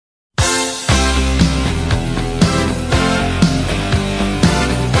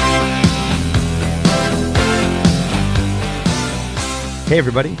Hey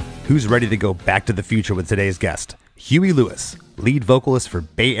everybody, who's ready to go back to the future with today's guest? Huey Lewis, lead vocalist for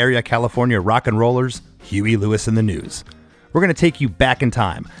Bay Area, California rock and rollers, Huey Lewis and the News. We're going to take you back in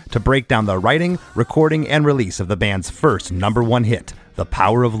time to break down the writing, recording, and release of the band's first #1 hit, The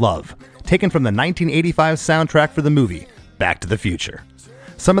Power of Love, taken from the 1985 soundtrack for the movie, Back to the Future.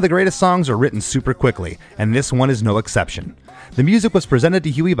 Some of the greatest songs are written super quickly, and this one is no exception. The music was presented to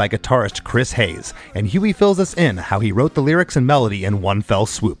Huey by guitarist Chris Hayes, and Huey fills us in how he wrote the lyrics and melody in one fell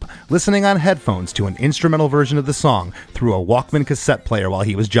swoop, listening on headphones to an instrumental version of the song through a Walkman cassette player while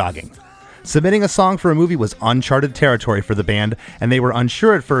he was jogging. Submitting a song for a movie was uncharted territory for the band, and they were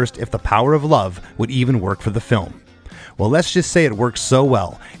unsure at first if The Power of Love would even work for the film. Well, let's just say it worked so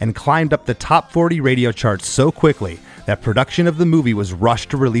well and climbed up the top 40 radio charts so quickly that production of the movie was rushed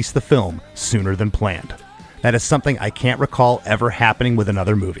to release the film sooner than planned. That is something I can't recall ever happening with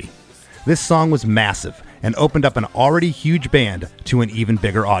another movie. This song was massive and opened up an already huge band to an even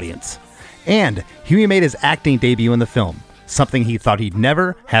bigger audience. And Huey made his acting debut in the film, something he thought he'd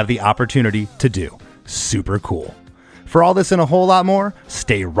never have the opportunity to do. Super cool. For all this and a whole lot more,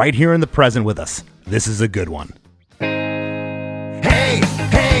 stay right here in the present with us. This is a good one. Hey,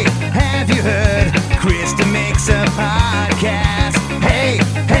 have you heard? Krista makes a podcast. Hey,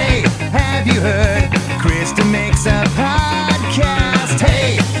 have you heard? Krista makes a podcast.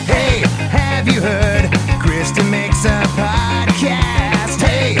 Hey, have you heard? Krista makes a podcast.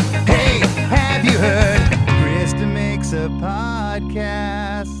 Hey, have you heard? Krista makes a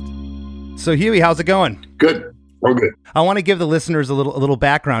podcast. So Huey, how's it going? Good. Oh, good. I want to give the listeners a little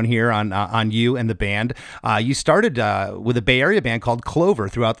background here on you and the band. You started with a Bay Area band called Clover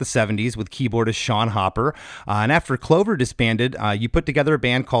throughout the 70s with keyboardist Sean Hopper. And after Clover disbanded, you put together a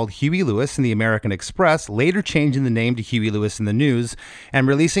band called Huey Lewis and the American Express, later changing the name to Huey Lewis and the News, and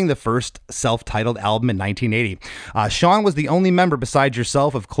releasing the first self-titled album in 1980. Sean was the only member besides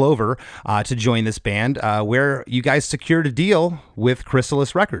yourself of Clover to join this band, where you guys secured a deal with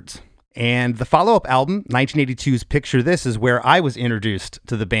Chrysalis Records. And the follow-up album, 1982's Picture This, is where I was introduced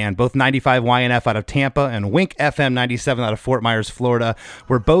to the band. Both 95 YNF out of Tampa and Wink FM 97 out of Fort Myers, Florida,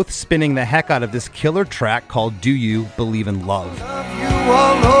 were both spinning the heck out of this killer track called Do You Believe in Love? Love you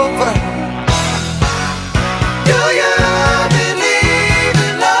all over. Do you believe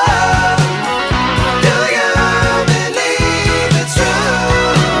in love? Do you believe it's true?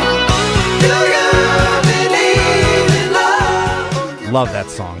 Do you believe in love? Love that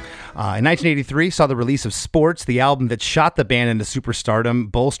song. In 1983, saw the release of Sports, the album that shot the band into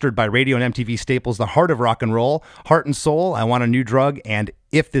superstardom, bolstered by radio and MTV staples The Heart of Rock and Roll, Heart and Soul, I Want a New Drug, and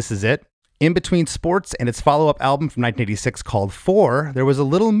If This Is It. In between Sports and its follow-up album from 1986 called 4, there was a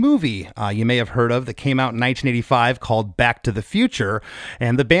little movie you may have heard of that came out in 1985 called Back to the Future,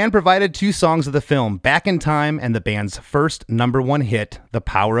 and the band provided 2 songs of the film, Back in Time and the band's first #1 hit, The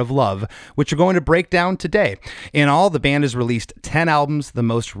Power of Love, which we're going to break down today. In all, the band has released 10 albums, the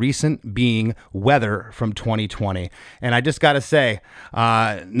most recent being Weather from 2020. And I just got to say,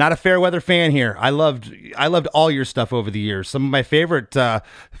 not a Fairweather fan here. I loved all your stuff over the years. Some of my favorite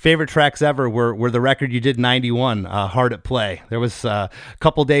tracks ever were the record you did in 91, Hard at Play. There was a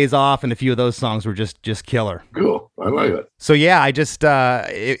couple days off and a few of those songs were just killer. Cool. I like it. So yeah, I just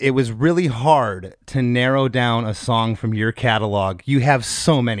it was really hard to narrow down a song from your catalog. You have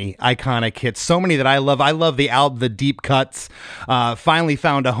so many iconic hits, so many that I love. I love the album, the deep cuts. Finally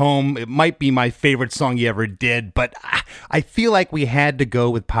Found a Home. It might be my favorite song you ever did, but I feel like we had to go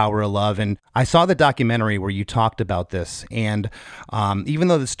with Power of Love. And I saw the documentary where you talked about this, and even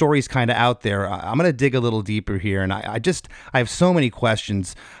though the story's kind of out there, I'm going to dig a little deeper here, and I have so many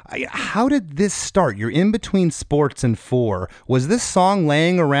questions. How did this start? You're in between Sports and 4. Was this song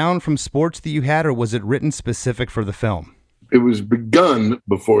laying around from Sports that you had, or was it written specific for the film? It was begun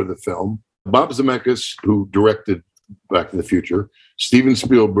before the film. Bob Zemeckis, who directed Back to the Future, Steven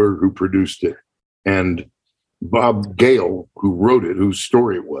Spielberg, who produced it, and Bob Gale, who wrote it, whose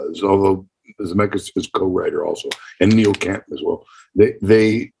story it was, although Zemeckis is co-writer also, and Neil Canton as well.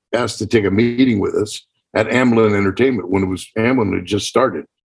 They asked to take a meeting with us at Amblin Entertainment when Amblin had just started.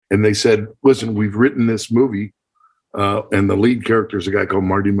 And they said, listen, we've written this movie, and the lead character is a guy called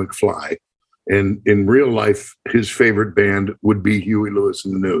Marty McFly. And in real life, his favorite band would be Huey Lewis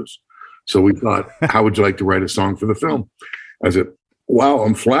and the News. So we thought, how would you like to write a song for the film? I said, wow,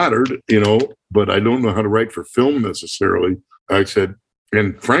 I'm flattered, but I don't know how to write for film necessarily. I said,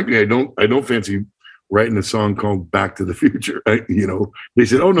 and frankly, I don't fancy writing a song called Back to the Future. They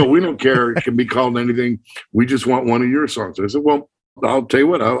said, oh no, we don't care. It can be called anything. We just want one of your songs. And I said, well, I'll tell you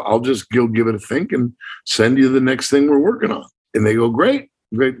what, I'll just give it a think and send you the next thing we're working on. And they go, great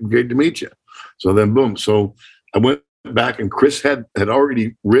to meet you. So then boom. So I went back, and Chris had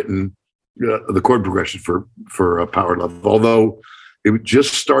already written the chord progression for Power Love, although it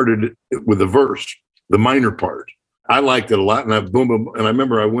just started with a verse, the minor part. I liked it a lot, and I boom, boom, and I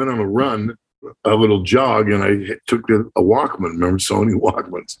remember I went on a run, a little jog, and I took a Walkman. Remember Sony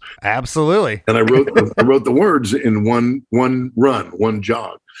Walkmans? Absolutely. And I wrote the words in one run, one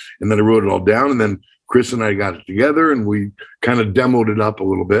jog, and then I wrote it all down. And then Chris and I got it together, and we kind of demoed it up a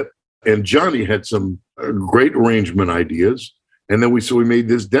little bit. And Johnny had some great arrangement ideas, and then we made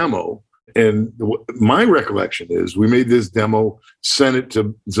this demo. And my recollection is we made this demo, sent it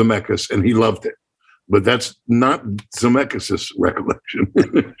to Zemeckis, and he loved it. But that's not Zemeckis' recollection.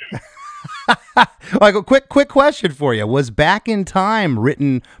 Like a quick question for you. Was Back in Time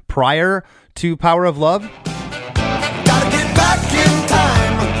written prior to Power of Love? Gotta get back in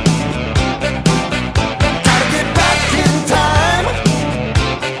time. Gotta get back in time.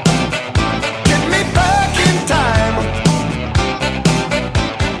 Get me back in time.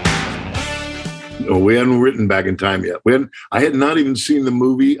 No, we hadn't written Back in Time yet. I had not even seen the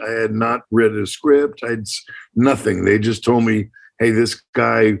movie. I had not read a script. Nothing. They just told me, hey, this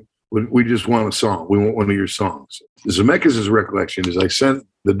guy, we just want a song. We want one of your songs. Zemeckis' recollection is I sent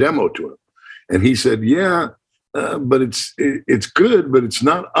the demo to him, and he said, yeah, but it's good, but it's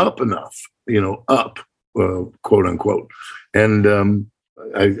not up enough, up, quote unquote. And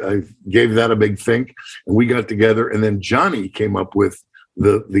I gave that a big think, and we got together, and then Johnny came up with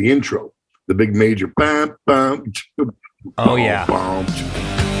the intro, the big major. Bam, bam, oh, yeah. Bam.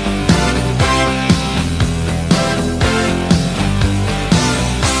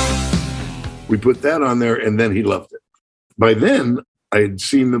 We put that on there, and then he loved it. By then, I had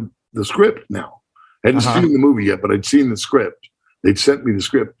seen the script now. I hadn't seen the movie yet, but I'd seen the script. They'd sent me the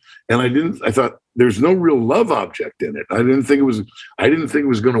script. And I thought there's no real love object in it. I didn't think it was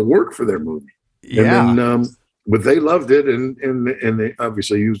going to work for their movie. Yeah. And then, but they loved it, and they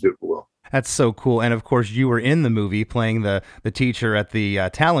obviously used it well. That's so cool. And of course, you were in the movie playing the teacher at the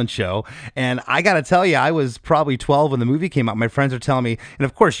talent show. And I got to tell you, I was probably 12 when the movie came out. My friends are telling me, and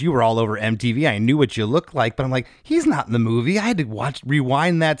of course, you were all over MTV. I knew what you looked like, but I'm like, he's not in the movie. I had to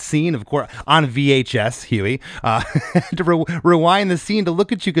rewind that scene, of course, on VHS, Huey, to rewind the scene to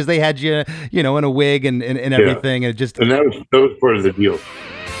look at you because they had you, in a wig and everything. Yeah. And And that was part of the deal.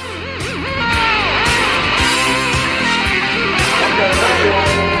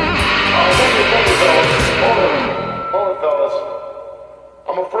 Hold it, fellas.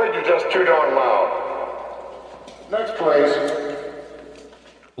 I'm afraid you're just too darn loud. Next, please.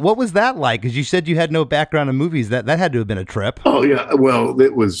 What was that like? Because you said you had no background in movies. That had to have been a trip. Oh, yeah. Well,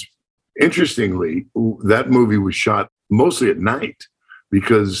 it was, interestingly, that movie was shot mostly at night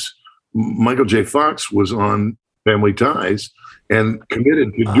because Michael J. Fox was on Family Ties and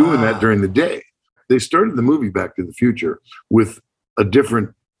committed to doing that during the day. They started the movie Back to the Future with a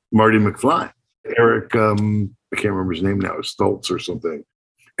different Marty McFly. Eric, I can't remember his name now, Stoltz or something.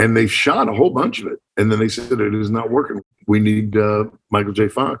 And they shot a whole bunch of it. And then they said, it is not working. We need Michael J.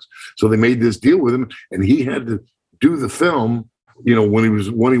 Fox. So they made this deal with him, and he had to do the film, when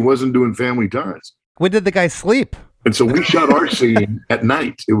he wasn't doing Family Ties. When did the guy sleep? And so we shot our scene at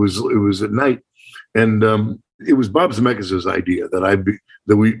night. It was at night. And it was Bob Zemeckis' idea that it'd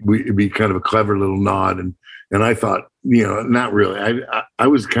be kind of a clever little nod. And I thought, not really. I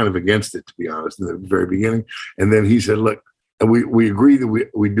was kind of against it, to be honest, in the very beginning. And then he said, look, we agreed that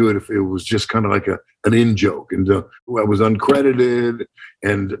we do it if it was just kind of like an in joke. And I was uncredited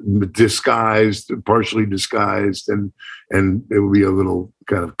and partially disguised, and it would be a little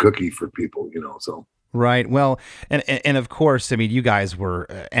kind of cookie for people, so. Right. Well, and of course, I mean, you guys were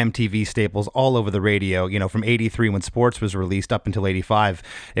MTV staples all over the radio, from 83 when Sports was released up until 85.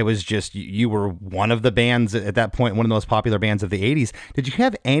 It was just, you were one of the bands at that point, one of the most popular bands of the 80s. Did you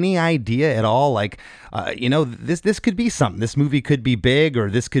have any idea at all, like, this could be something, this movie could be big, or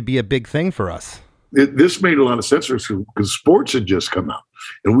this could be a big thing for us? This made a lot of sense because Sports had just come out,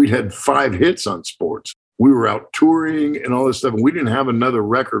 and we'd had 5 hits on Sports. We were out touring and all this stuff, and we didn't have another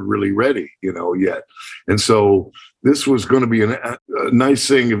record really ready, yet. And so this was going to be a nice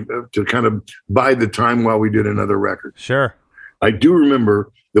thing to kind of bide the time while we did another record. Sure. I do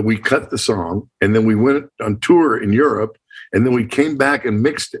remember that we cut the song, and then we went on tour in Europe, and then we came back and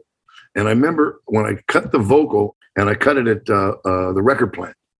mixed it. And I remember when I cut the vocal, and I cut it at the record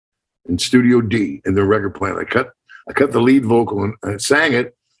plant in Studio D in the record plant. I cut the lead vocal and I sang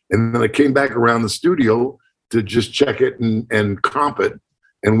it. And then I came back around the studio to just check it and comp it.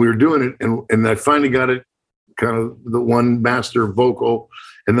 And we were doing it. And I finally got it kind of the one master vocal.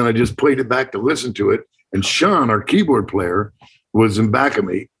 And then I just played it back to listen to it. And Sean, our keyboard player, was in back of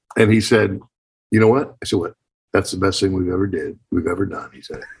me. And he said, you know what? I said, what? That's the best thing we've ever done, he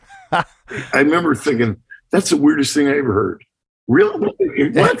said. I remember thinking, that's the weirdest thing I ever heard.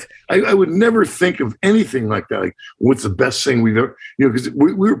 Really? What? I would never think of anything like that. Like, what's the best thing we've ever, because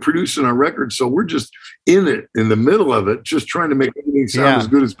we were producing our record, so we're just in it, in the middle of it, just trying to make everything sound as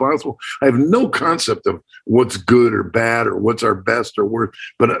good as possible. I have no concept of what's good or bad or what's our best or worst.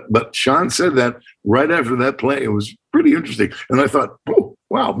 But Sean said that right after that play. It was pretty interesting. And I thought, oh,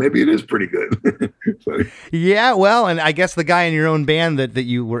 wow, maybe it is pretty good. Yeah, well, and I guess the guy in your own band that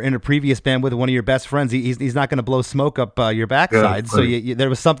you were in a previous band with, one of your best friends, he's not going to blow smoke up your backside. Yeah, right. So there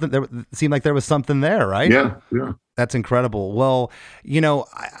was something. There seemed like there was something there, right? Yeah. That's incredible. Well,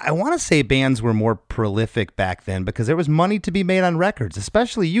 I want to say bands were more prolific back then because there was money to be made on records,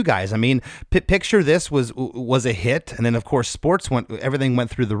 especially you guys. I mean, Picture This was a hit, and then of course everything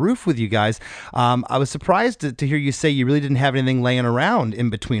went through the roof with you guys. I was surprised to hear you say you really didn't have anything laying around in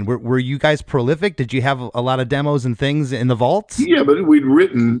between. Were you guys prolific? Did you have a lot of demos and things in the vaults? Yeah, but we'd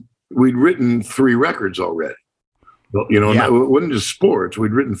written 3 records already. It wasn't just sports.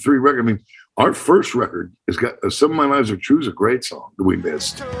 We'd written 3 records. I mean, our first record has got Some of My Lives Are True is a great song that we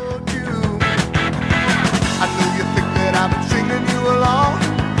missed. I know you think that I've been stringing you along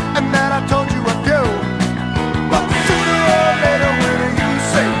and that I told you a few. But sooner or later when you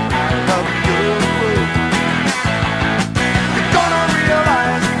say come good, you're gonna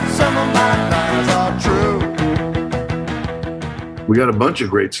realize some of my lies are true. We got a bunch of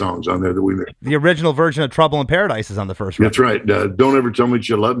great songs on there that we made. The original version of Trouble in Paradise is on the first record. That's right. Don't Ever Tell Me That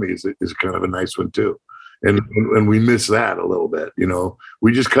You Love Me is kind of a nice one too. And we miss that a little bit,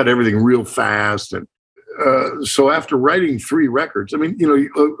 We just cut everything real fast. And so after writing 3 records, I mean,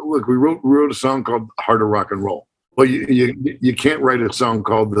 look, we wrote a song called Heart of Rock and Roll. Well, you can't write a song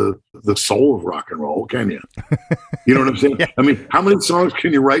called the Soul of Rock and Roll, can you? You know what I'm saying? Yeah. I mean, how many songs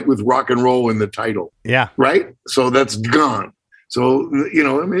can you write with rock and roll in the title? Yeah. Right? So that's gone. So,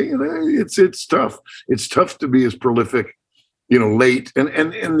 I mean, it's tough. It's tough to be as prolific, late. And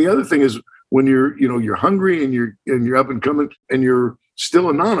the other thing is when you're hungry and you're up and coming and you're still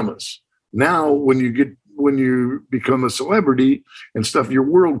anonymous. Now, when you become a celebrity and stuff, your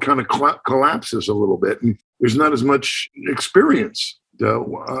world kind of collapses a little bit, and there's not as much experience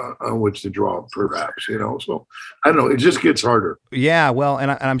on which to draw, perhaps, So I don't know. It just gets harder. Yeah, well, and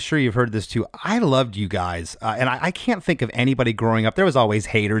I'm sure you've heard this too. I loved you guys, and I can't think of anybody growing up. There was always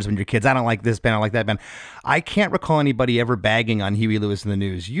haters when you're kids. I don't like this band. I don't like that band. I can't recall anybody ever bagging on Huey Lewis and the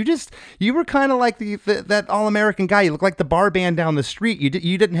News. You were kind of like that all-American guy. You looked like the bar band down the street. You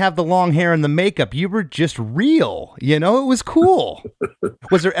didn't have the long hair and the makeup. You were just real. It was cool.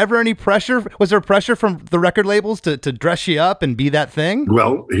 Was there ever any pressure? Was there pressure from the record labels to dress you up and be that thing?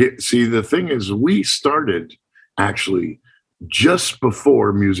 Well, see, the thing is, we started actually just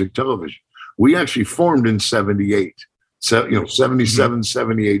before music television. We actually formed in 78, 77,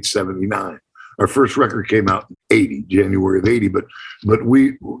 78, 79. Our first record came out in 80, January of 80, but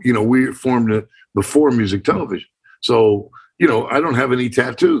we formed before music television. So, I don't have any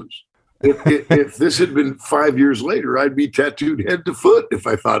tattoos. If this had been 5 years later, I'd be tattooed head to foot if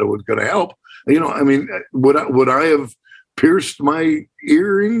I thought it was going to help. I mean, would I have pierced my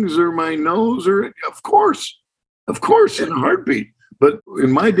earrings or my nose? Or of course, in a heartbeat. But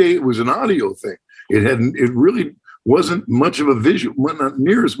in my day, it was an audio thing. It really wasn't much of a visual, not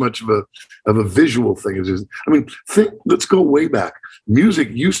near as much of a visual thing as it is. I mean, let's go way back. Music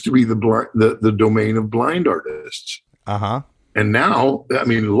used to be the domain of blind artists. Uh-huh. And now, I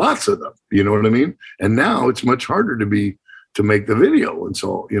mean, lots of them, you know what I mean? And now it's much harder to make the video. And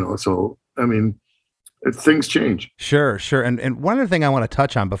so, I mean, things change. Sure. And one other thing I want to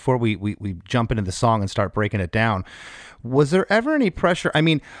touch on before we jump into the song and start breaking it down, was there ever any pressure? I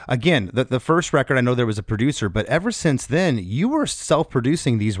mean, again, the first record, I know there was a producer, but ever since then, you were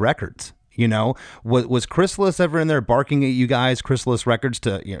self-producing these records. Was Chrysalis ever in there barking at you guys, Chrysalis Records,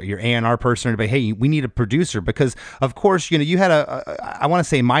 to your A&R person, to hey, we need a producer? Because of course, you had I want to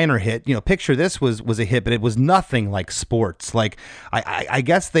say minor hit. Picture This was a hit, but it was nothing like Sports. Like I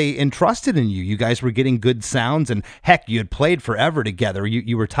guess they entrusted in you. You guys were getting good sounds, and heck, you had played forever together.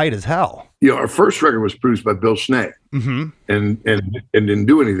 You were tight as hell. Our first record was produced by Bill Schnee, and didn't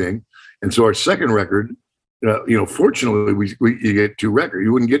do anything. And so our second record. Fortunately, you get 2 records.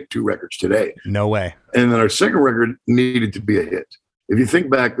 You wouldn't get 2 records today. No way. And then our second record needed to be a hit. If you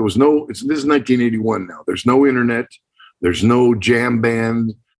think back, this is 1981 now. There's no internet. There's no jam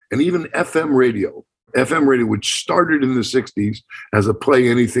band. And even FM radio, which started in the 60s as a play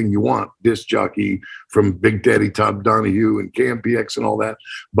anything you want disc jockey from Big Daddy Todd Donahue and KMPX and all that.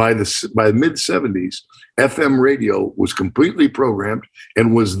 By the mid 70s, FM radio was completely programmed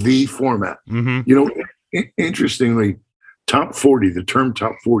and was the format. interestingly, top 40, the term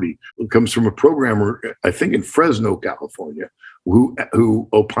top 40 comes from a programmer, I think in Fresno, California, who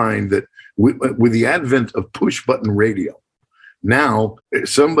opined that with the advent of push button radio, now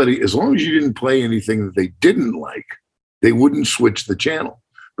somebody, as long as you didn't play anything that they didn't like, they wouldn't switch the channel.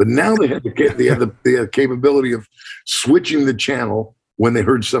 But now they had the capability of switching the channel when they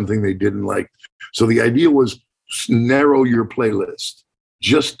heard something they didn't like. So the idea was narrow your playlist,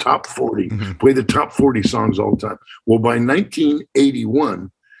 just top 40, play the top 40 songs all the time. Well, by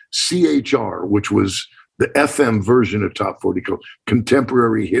 1981, CHR, which was the FM version of top 40, called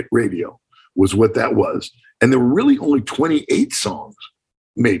Contemporary Hit Radio, was what that was. And there were really only 28 songs,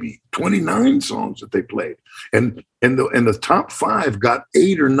 maybe 29 songs that they played. And the top 5 got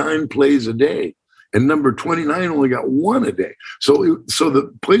 8 or 9 plays a day. And number 29 only got 1 a day. So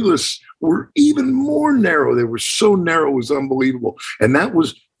the playlists were even more narrow. They were so narrow, it was unbelievable. And that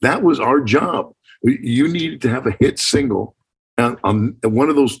was our job. You needed to have a hit single on one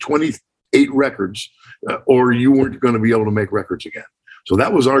of those 28 records, or you weren't going to be able to make records again. So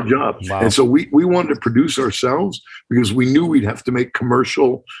that was our job. Wow. And so we wanted to produce ourselves because we knew we'd have to make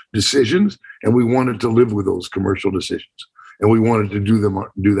commercial decisions, and we wanted to live with those commercial decisions. And we wanted to do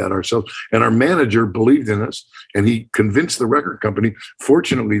that ourselves. And our manager believed in us, and he convinced the record company.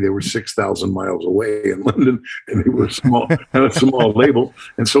 Fortunately, they were 6,000 miles away in London, and they were small, had a small label.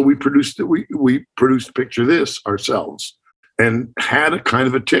 And so we produced it. We produced Picture This ourselves, and had a kind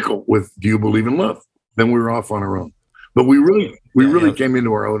of a tickle with Do You Believe in Love? Then we were off on our own. But we really came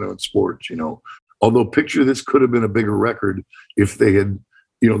into our own sports, you know. Although Picture This could have been a bigger record if they had,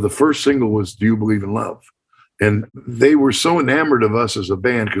 you know, the first single was Do You Believe in Love? And they were so enamored of us as a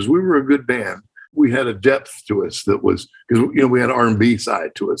band because we were a good band. We had a depth to us that was, because, you know, we had R&B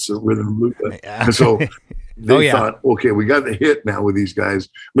side to us, rhythm and blues. And so they thought, okay, we got the hit now with these guys.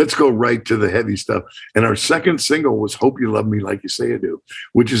 Let's go right to the heavy stuff. And our second single was Hope You Love Me Like You Say You Do,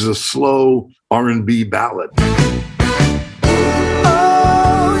 which is a slow R&B ballad.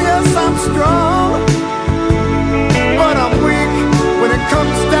 Oh, yes, I'm strong, but I'm weak when it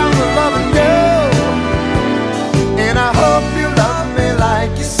comes down to loving you. And I hope you love me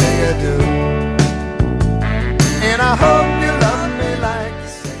like you say you do. And I hope you love me like you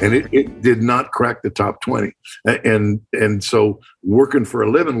say you do. And it did not crack the top 20. And so Working for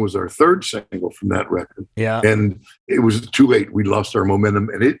a Living was our third single from that record. Yeah. And it was too late. We lost our momentum,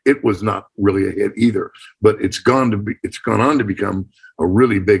 and it was not really a hit either. But it's gone on to become a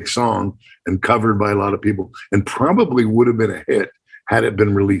really big song and covered by a lot of people, and probably would have been a hit had it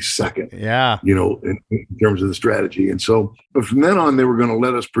been released second. Yeah. You know, in terms of the strategy. And so, but from then on, they were going to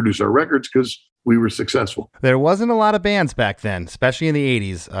let us produce our records because we were successful. There wasn't a lot of bands back then, especially in the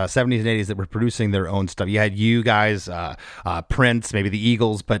 80s, 70s and 80s, that were producing their own stuff. You had you guys, Prince, maybe the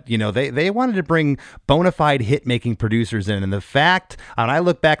Eagles, but, you know, they wanted to bring bona fide hit-making producers in. And the fact, and I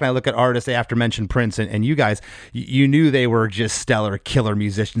look back and I look at artists after mentioned Prince and you guys, you knew they were just stellar, killer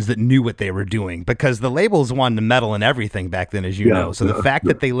musicians that knew what they were doing, because the labels wanted to meddle in everything back then, as you know. So the fact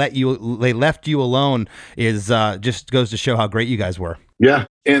that they left you alone is just goes to show how great you guys were. Yeah,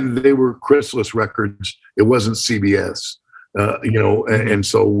 and they were Chrysalis Records. It wasn't CBS, you know, and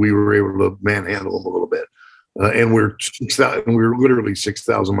so we were able to manhandle them a little bit. And we were literally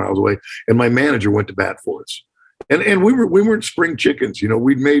 6,000 miles away. And my manager went to bat for us. And we weren't spring chickens, you know.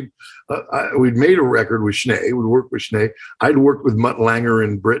 We'd made a record with Schnee. We worked with Schnee. I'd worked with Mutt Lange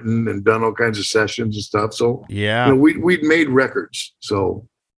in Britain and done all kinds of sessions and stuff. So yeah, you know, we'd made records. So,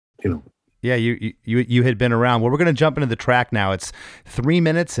 you know. Yeah, you had been around. Well, we're going to jump into the track now. It's 3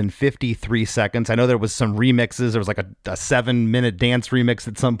 minutes and 53 seconds. I know there was some remixes. There was like a 7-minute dance remix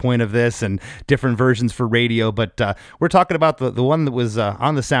at some point of this and different versions for radio. But we're talking about the one that was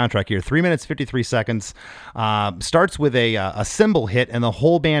on the soundtrack here. 3 minutes, 53 seconds. Starts with a cymbal hit, and the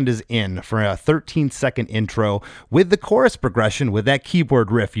whole band is in for a 13-second intro with the chorus progression with that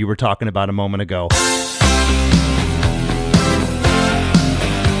keyboard riff you were talking about a moment ago.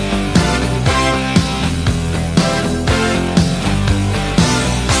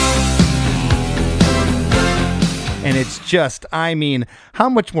 And it's just, I mean, how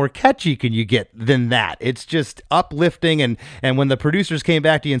much more catchy can you get than that? It's just uplifting. And when the producers came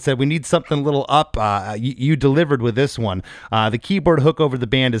back to you and said, we need something a little up, you delivered with this one. The keyboard hook over the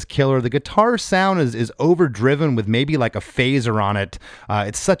band is killer. The guitar sound is overdriven with maybe like a phaser on it.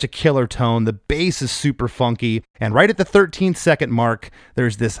 It's such a killer tone. The bass is super funky. And right at the 13-second mark,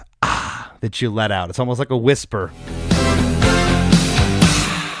 there's this that you let out. It's almost like a whisper.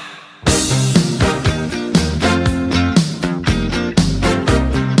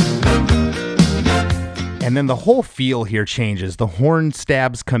 And then the whole feel here changes. The horn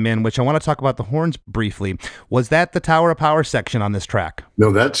stabs come in, which I want to talk about the horns briefly. Was that the Tower of Power section on this track?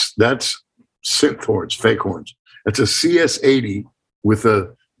 No, that's synth horns, fake horns. That's a CS80 with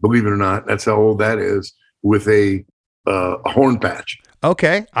a, believe it or not, that's how old that is, with a horn patch.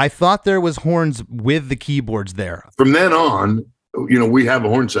 Okay. I thought there was horns with the keyboards there. From then on, we have a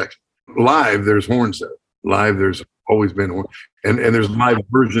horn section. Live, there's horns there. Live, there's always been horns. And there's live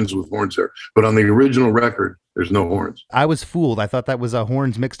versions with horns there. But on the original record, there's no horns. I was fooled. I thought that was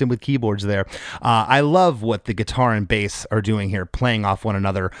horns mixed in with keyboards there. I love what the guitar and bass are doing here, playing off one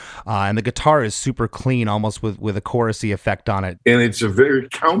another. And the guitar is super clean, almost with a chorusy effect on it. And it's a very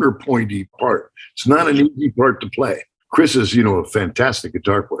counterpointy part. It's not an easy part to play. Chris is, a fantastic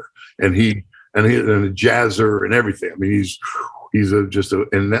guitar player. And a jazzer and everything. I mean,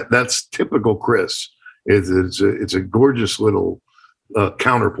 that's typical Chris. It's a gorgeous little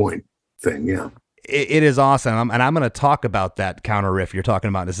counterpoint thing. Yeah. It is awesome, and I'm going to talk about that counter riff you're talking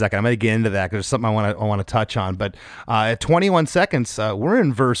about in a second. I'm going to get into that because there's something I want to touch on. But at 21 seconds, we're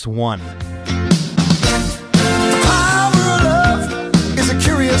in verse 1. The power of love is a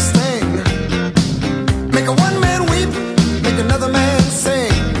curious thing. Make a one man weep, make another man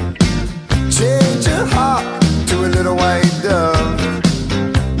sing. Change your heart to a little white dove.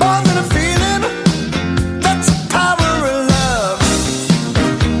 More than a feeling, that's the power of love.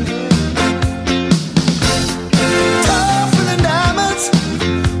 Tougher than diamonds,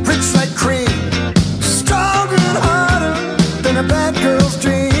 rich like cream. Stronger and harder than a bad girl's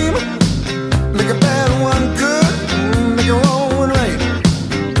dream. Make a bad one good, make a wrong one right.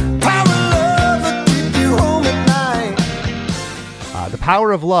 Power of love will keep you home at night. The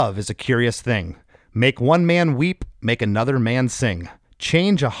power of love is a curious thing. Make one man weep, make another man sing.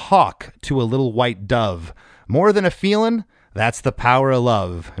 Change a hawk to a little white dove. More than a feeling, that's the power of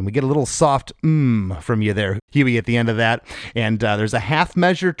love. And we get a little soft from you there, Huey, at the end of that. And there's a half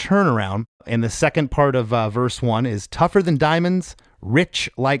measure turnaround. And the second part of verse 1 is tougher than diamonds, rich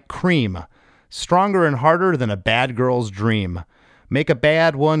like cream. Stronger and harder than a bad girl's dream. Make a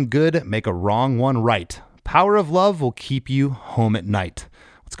bad one good, make a wrong one right. Power of love will keep you home at night.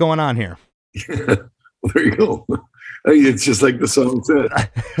 What's going on here? Well, there you go. It's just like the song said.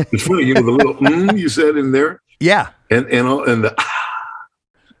 It's funny, the little you said in there. Yeah. And the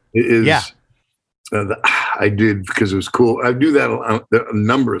is yeah. I did because it was cool. I do that on a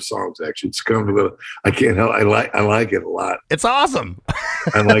number of songs actually. It's kind of a little, I can't help. I like it a lot. It's awesome.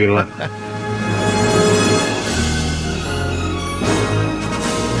 I like it a lot.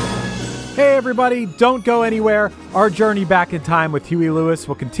 Hey everybody, don't go anywhere. Our journey back in time with Huey Lewis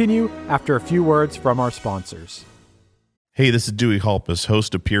will continue after a few words from our sponsors. Hey, this is Dewey Halpus,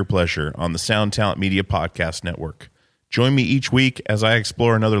 host of Peer Pleasure on the Sound Talent Media Podcast Network. Join me each week as I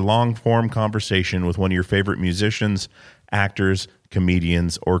explore another long-form conversation with one of your favorite musicians, actors,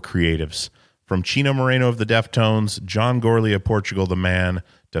 comedians, or creatives. From Chino Moreno of the Deftones, John Gorley of Portugal the Man,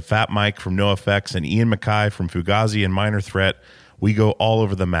 to Fat Mike from NoFX and Ian MacKaye from Fugazi and Minor Threat, we go all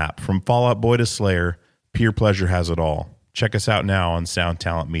over the map. From Fall Out Boy to Slayer, Peer Pleasure has it all. Check us out now on Sound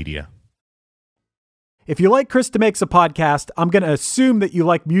Talent Media. If you like Krista Makes a Podcast, I'm going to assume that you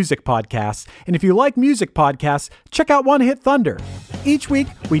like music podcasts. And if you like music podcasts, check out One Hit Thunder. Each week,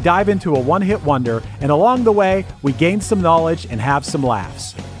 we dive into a one-hit wonder, and along the way, we gain some knowledge and have some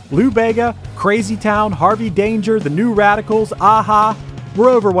laughs. Lou Bega, Crazy Town, Harvey Danger, The New Radicals, Aha. We're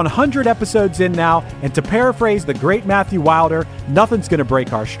over 100 episodes in now, and to paraphrase the great Matthew Wilder, nothing's going to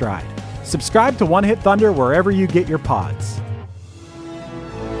break our stride. Subscribe to One Hit Thunder wherever you get your pods.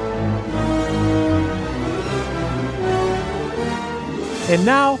 And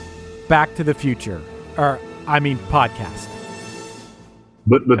now, Back to the Future. Podcast.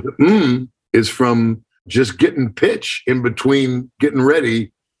 But the is from just getting pitch in between getting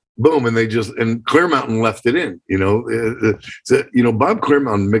ready, boom, and Clear Mountain left it in. Bob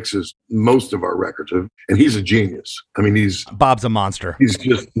Clearmountain mixes most of our records, and he's a genius. I mean, Bob's a monster. He's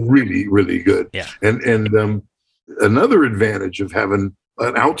just really, really good. Yeah. And another advantage of having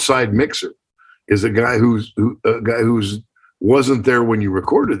an outside mixer is a guy who's wasn't there when you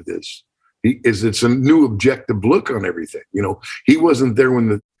recorded this. It's a new objective look on everything. He wasn't there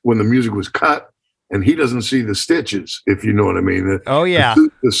when the music was cut, and he doesn't see the stitches, if you know what I mean.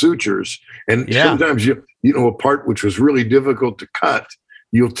 The sutures. And sometimes a part which was really difficult to cut,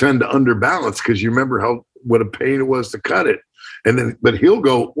 you'll tend to underbalance because you remember what a pain it was to cut it. But he'll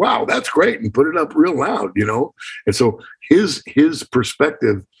go, wow, that's great, and put it up real loud, And so his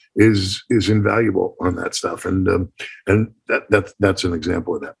perspective is invaluable on that stuff, and that's an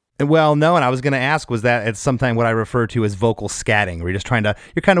example of that. Well, no, and I was going to ask, was that it's sometimes what I refer to as vocal scatting, where you're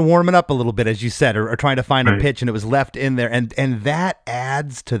kind of warming up a little bit, as you said, or trying to find a pitch, and it was left in there, and that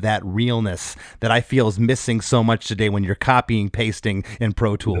adds to that realness that I feel is missing so much today when you're copying, pasting in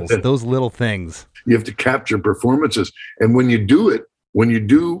Pro Tools. Those little things. You have to capture performances, and when you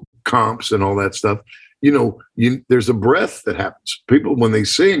do comps and all that stuff, there's a breath that happens. People, when they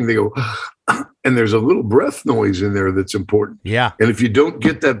sing, they go, and there's a little breath noise in there that's important. Yeah. And if you don't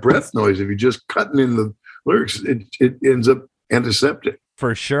get that breath noise, if you're just cutting in the lyrics, it ends up antiseptic.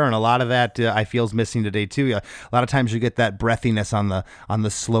 For sure, and a lot of that I feel is missing today too. A lot of times you get that breathiness on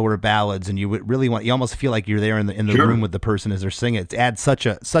the slower ballads, and you would really you almost feel like you're there in the Sure. room with the person as they're singing. It adds such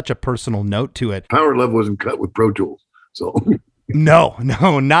a personal note to it. Power Love wasn't cut with Pro Tools, so No,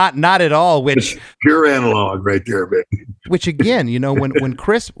 not at all. Which pure analog right there, baby. Which again, when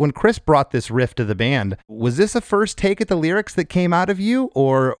Chris brought this riff to the band, was this a first take at the lyrics that came out of you,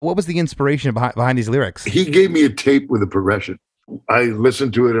 or what was the inspiration behind these lyrics? He gave me a tape with a progression. I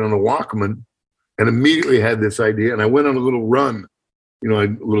listened to it on a Walkman and immediately had this idea. And I went on a little run, a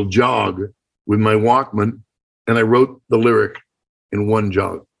little jog with my Walkman, and I wrote the lyric in one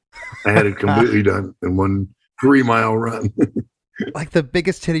jog. I had it completely done in one 3-mile run. Like the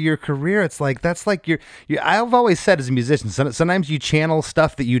biggest hit of your career. It's like, that's like I've always said as a musician, sometimes you channel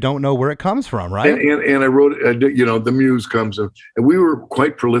stuff that you don't know where it comes from, right? And I wrote, the muse comes, and we were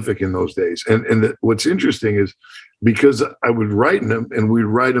quite prolific in those days. And what's interesting is because I would write them, and we'd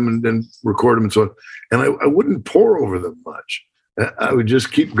write them and then record them and so on, and I wouldn't pour over them much. I would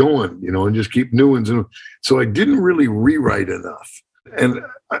just keep going, and just keep new ones. And so I didn't really rewrite enough. And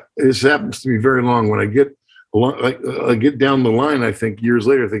this happens to me very long when I get down the line. I think years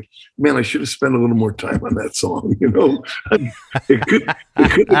later, I think, man, I should have spent a little more time on that song. It could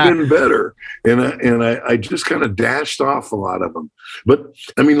have been better. And I just kind of dashed off a lot of them. But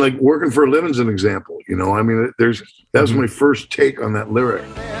I mean, like Working for a Living's an example. That was my first take on that lyric.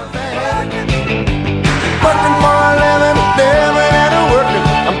 Working for a living, living and working.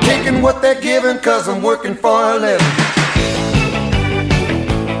 I'm taking what they're giving 'cause I'm working for a living.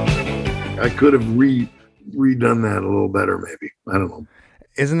 I could have redone that a little better, maybe. I don't know.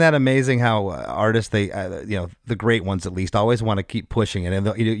 Isn't that amazing how artists, they, the great ones at least, always want to keep pushing it.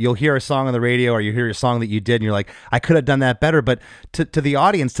 And you'll hear a song on the radio, or you hear a song that you did, and you're like, I could have done that better. But to the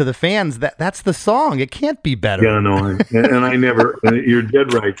audience, to the fans, that's the song. It can't be better. Yeah, no, and I never. And you're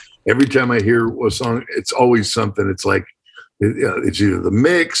dead right. Every time I hear a song, it's always something. It's like it's either the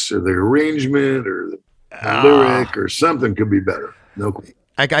mix or the arrangement or the lyric or something could be better. No.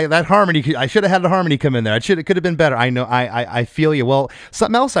 That harmony, I should have had the harmony come in there. It could have been better. I know. I feel you. Well,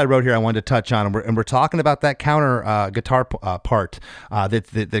 something else I wrote here I wanted to touch on, and we're talking about that counter guitar part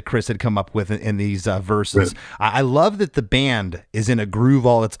that Chris had come up with in these verses. Right. I love that the band is in a groove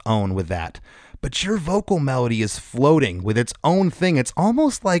all its own with that. But your vocal melody is floating with its own thing. It's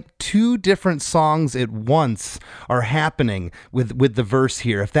almost like two different songs at once are happening with the verse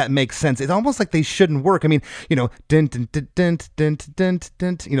here, if that makes sense. It's almost like they shouldn't work. I mean, dun, dun, dun, dun, dun, dun,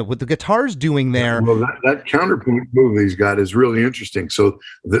 dun, what the guitar's doing there. Well, that counterpoint move he's got is really interesting. So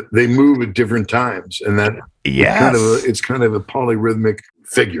they move at different times, and that it's kind of a polyrhythmic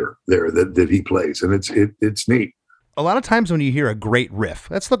figure there that he plays, and it's neat. A lot of times when you hear a great riff,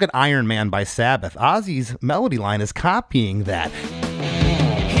 let's look at Iron Man by Sabbath. Ozzy's melody line is copying that.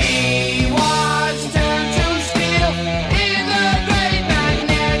 He was turned to steel in the great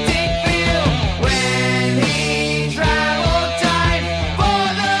magnetic field when he traveled time for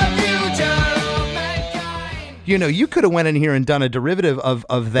the future of mankind. You could have went in here and done a derivative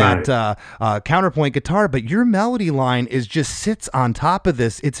of that counterpoint guitar, but your melody line just sits on top of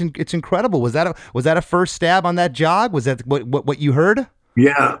this. It's incredible. Was that a first stab on that jog? Was that what you heard?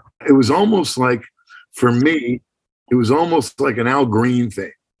 Yeah, it was almost like, for me, it was almost like an Al Green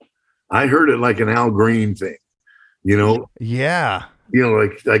thing. I heard it like an Al Green thing, Yeah.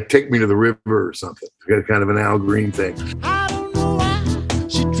 Like Take Me to the River or something. Kind of an Al Green thing. I don't know why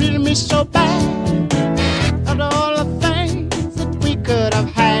she treated me so bad. Of all the things that we could have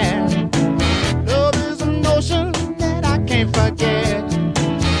had, love is a notion that I can't forget.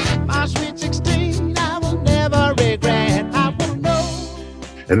 My sweet 16, I will never regret. I will know.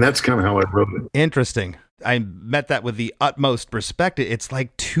 And that's kind of how I wrote it. Interesting. I met that with the utmost respect. It's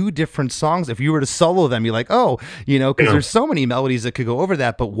like two different songs. If you were to solo them, you're like, because there's so many melodies that could go over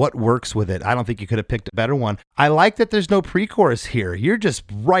that, but what works with it? I don't think you could have picked a better one. I like that there's no pre-chorus here. You're just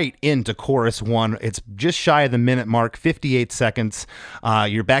right into chorus one. It's just shy of the minute mark, 58 seconds.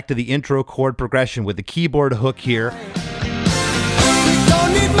 You're back to the intro chord progression with the keyboard hook here. Don't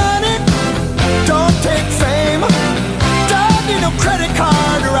need money, don't take fame, don't need no credit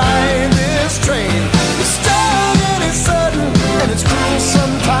card to ride. train. It's strong and it's sudden and it's cruel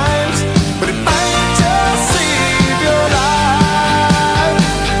sometimes, but it might just save your life.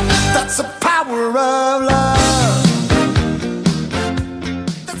 That's the power of love.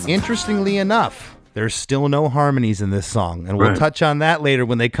 Interestingly enough, there's still no harmonies in this song, and we'll Right. touch on that later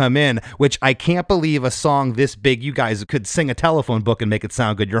when they come in, which I can't believe a song this big, you guys could sing a telephone book and make it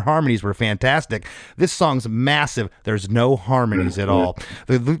sound good. Your harmonies were fantastic. This song's massive. There's no harmonies at all.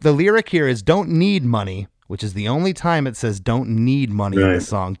 The lyric here is don't need money, which is the only time it says don't need money in the Right.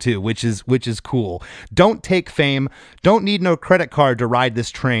 song too, which is cool. Don't take fame. Don't need no credit card to ride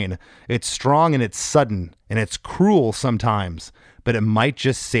this train. It's strong and it's sudden and it's cruel sometimes, but it might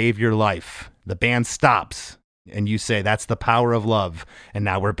just save your life. The band stops and you say, that's the power of love. And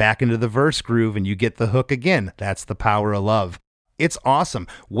now we're back into the verse groove and you get the hook again. That's the power of love. It's awesome.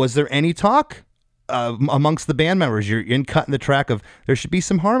 Was there any talk amongst the band members? You're in cutting the track of there should be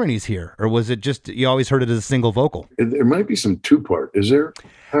some harmonies here, or was it just you always heard it as a single vocal? There might be some two-part. Is there?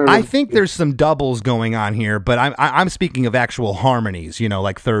 I think there's some doubles going on here, but I'm speaking of actual harmonies,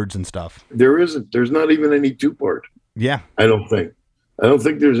 like thirds and stuff. There isn't. There's not even any two-part. Yeah. I don't think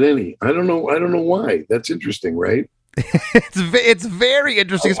there's any. I don't know why. That's interesting, right? It's very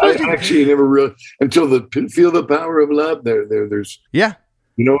interesting, especially I actually never really until feel the power of love. There's yeah.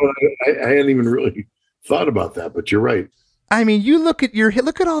 I hadn't even really thought about that, but you're right. I mean, you look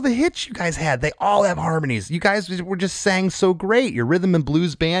at all the hits you guys had. They all have harmonies. You guys were just sang so great. Your rhythm and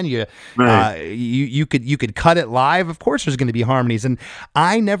blues band, Right. you could cut it live. Of course, there's going to be harmonies, and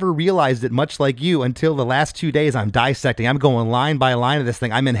I never realized it, much like you, until the last 2 days. I'm dissecting. I'm going line by line of this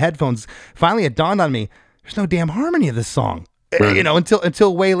thing. I'm in headphones. Finally, it dawned on me: there's no damn harmony of this song. Right.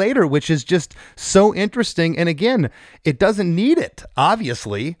 Until way later, which is just so interesting. And again, it doesn't need it,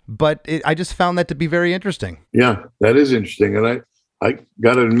 obviously, but I just found that to be very interesting. Yeah, that is interesting, and I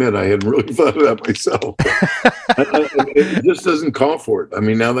got to admit I hadn't really thought of that myself. It just doesn't call for it. I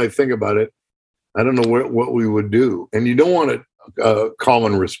mean, now that I think about it, I don't know what we would do, and you don't want a call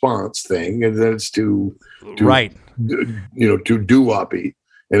and response thing, and then it's too Right. too doo-woppy.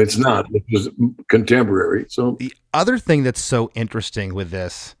 And it's not. It's just contemporary. So The other thing that's so interesting with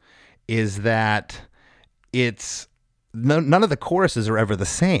this is that none of the choruses are ever the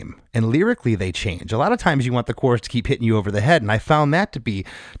same, and lyrically they change. A lot of times you want the chorus to keep hitting you over the head, and I found that to be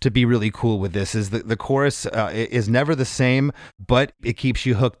really cool with this. Is the chorus is never the same, but it keeps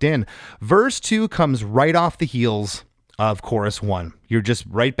you hooked in. Verse 2 comes right off the heels of chorus 1. You're just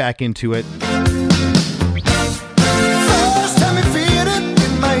right back into it. First time you feel it, it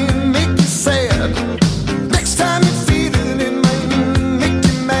might make you sad. Next time you feel it, it might make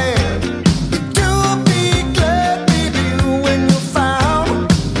you mad. You'll be glad, baby, when you're found.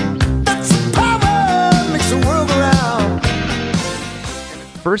 That's the power makes the world go round.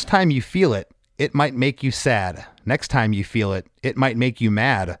 First time you feel it, it might make you sad. Next time you feel it, it might make you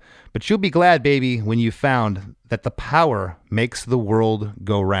mad. But you'll be glad, baby, when you found that the power makes the world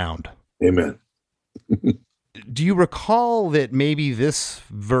go round. amen. Do you recall that maybe this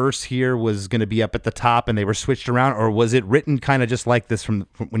verse here was going to be up at the top and they were switched around, or was it written kind of just like this from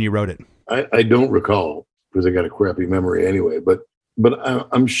when you wrote it? I don't recall because I got a crappy memory anyway. But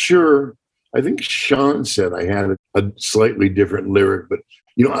I'm sure. I think Sean said I had a slightly different lyric. But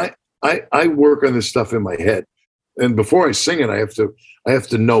I work on this stuff in my head, and before I sing it, I have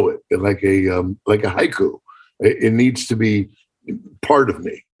to know it like a haiku. It needs to be part of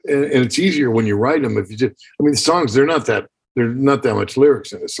me. And it's easier when you write them. If you just, the songs, they're not that much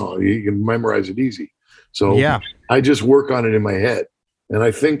lyrics in a song. You can memorize it easy. So Yeah. I just work on it in my head. And I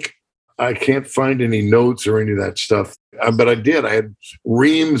think I can't find any notes or any of that stuff. But I did. I had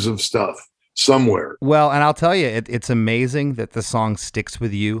reams of stuff somewhere. Well, and I'll tell you, it's amazing that the song sticks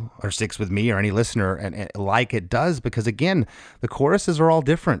with you or sticks with me or any listener and like it does, because again, the choruses are all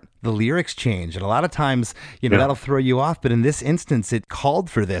different. The lyrics change. And a lot of times, that'll throw you off. But in this instance, it called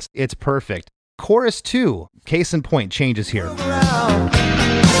for this. It's perfect. Chorus 2, case in point, changes here. Round.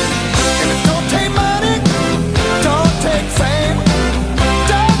 And it don't take money, don't take fame,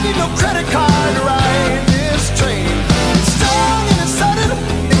 don't need no credit card to ride this train. It's strong and it's sudden,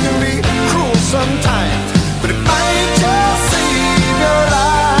 it can be cruel sometimes, but it might just save your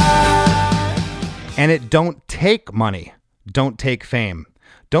life. And it don't take money, don't take fame,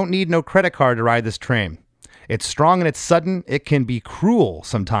 don't need no credit card to ride this train. It's strong and it's sudden, it can be cruel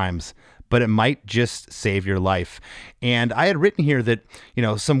sometimes, but it might just save your life. And I had written here that,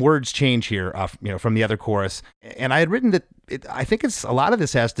 some words change here, from the other chorus. And I had written that I think a lot of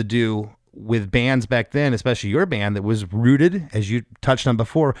this has to do with bands back then, especially your band, that was rooted, as you touched on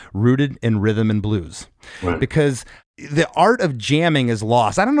before, rooted in rhythm and blues. Right. Because the art of jamming is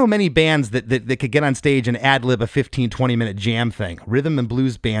lost. I don't know many bands that could get on stage and ad-lib a 15, 20-minute jam thing. Rhythm and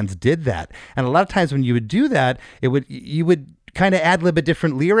blues bands did that. And a lot of times when you would do that, you would kind of ad-lib a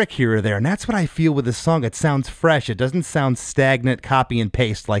different lyric here or there. And that's what I feel with this song. It sounds fresh. It doesn't sound stagnant, copy and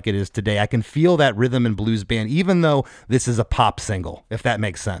paste like it is today. I can feel that rhythm and blues band, even though this is a pop single, if that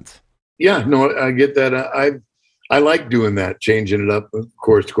makes sense. Yeah, no, I get that. I like doing that, changing it up, of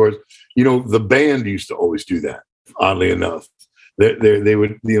course. You know, the band used to always do that, oddly enough. They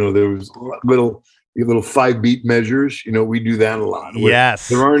would, you know, there was little 5-beat measures. You know, we do that a lot. Yes.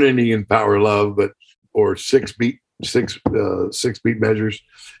 There aren't any in Power Love, or 6-beat measures.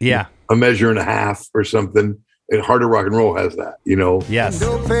 Yeah. A measure and a half or something. And Heart of Rock and Roll has that, you know? Yes.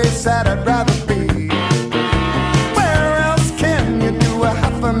 No place that I'd rather be. Where else can you do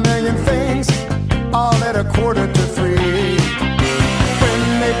 500,000 things all at 2:45?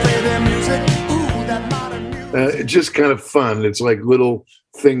 When they play their music, ooh, that modern music. It's just kind of fun. It's like little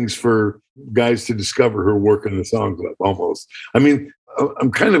things for guys to discover who are working the songs up almost. I mean,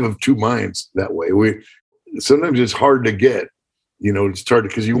 I'm kind of two minds that way. Sometimes it's hard to get, you know, it's hard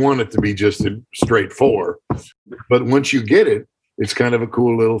because you want it to be just a straight 4. But once you get it, it's kind of a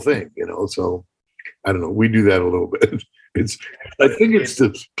cool little thing, you know. So I don't know. We do that a little bit. I think it's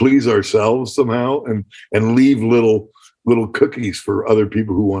to please ourselves somehow and leave little cookies for other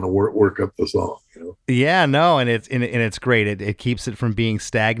people who want to work up the song, you know? Yeah, no, and it's great. It keeps it from being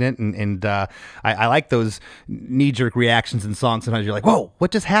stagnant, and I like those knee-jerk reactions in songs. Sometimes you're like, "Whoa,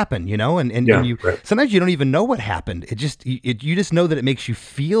 what just happened?" You know, and you right. Sometimes you don't even know what happened. You just know that it makes you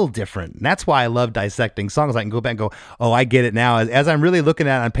feel different. And that's why I love dissecting songs. I can go back and go, "Oh, I get it now." As I'm really looking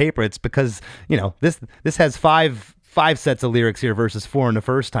at it on paper, it's because, you know, this has five sets of lyrics here versus 4 in the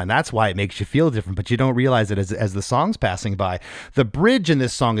first time. That's why it makes you feel different, but you don't realize it as the song's passing by. The bridge in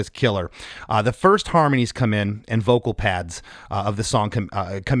this song is killer. The first harmonies come in and vocal pads of the song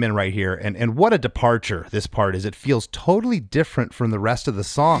come in right here. And what a departure this part is. It feels totally different from the rest of the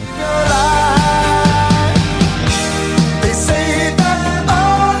song. They say that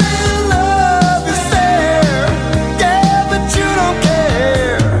only love is fair. Yeah, but you don't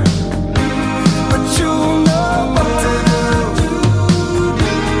care. But you know what to do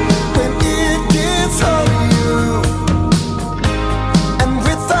when it gets hold of you. And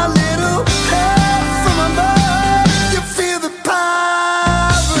with a little help from above, you feel the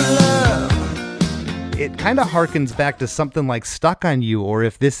power of love. It kind of harkens back to something like Stuck on You, or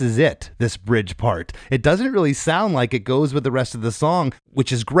If This Is It, this bridge part. It doesn't really sound like it goes with the rest of the song,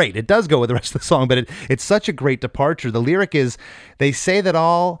 which is great. It does go with the rest of the song, but it's such a great departure. The lyric is, they say that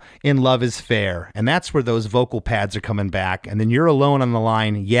all in love is fair, and that's where those vocal pads are coming back, and then you're alone on the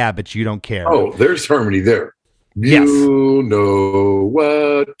line, yeah, but you don't care. Oh, there's harmony there. Yes. You know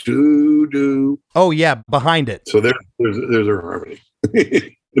what to do. Oh, yeah, behind it. So there's our harmony.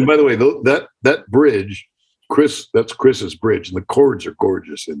 And by the way, that bridge, that's Chris's bridge, and the chords are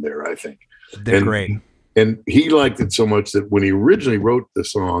gorgeous in there, I think. They're great. And he liked it so much that when he originally wrote the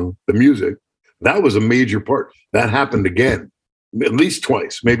song, the music, that was a major part. That happened again, at least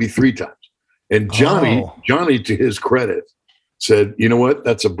twice, maybe 3 times. And Johnny, to his credit, said, "You know what?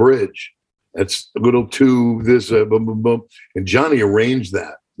 That's a bridge. That's a little to this, boom, boom, boom." And Johnny arranged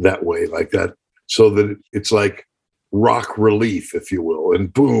that way, like that, so that it's like rock relief, if you will,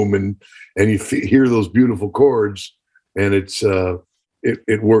 and boom, and you hear those beautiful chords, and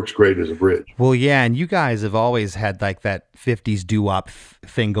it works great as a bridge. Well, yeah, and you guys have always had like that 50s doo-wop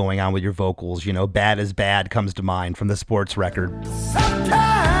thing going on with your vocals. You know, Bad is Bad comes to mind from the Sports record.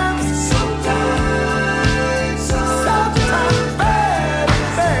 Sometimes bad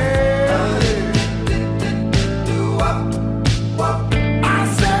is bad. I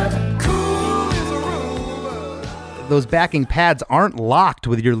said cool as a rumor. Those backing pads aren't locked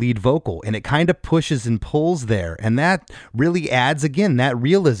with your lead vocal, and it kind of pushes and pulls there, and that really adds, again, that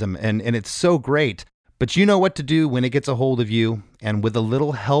realism, and it's so great. But you know what to do when it gets a hold of you, and with a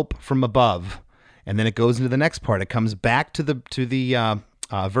little help from above, and then it goes into the next part. It comes back to the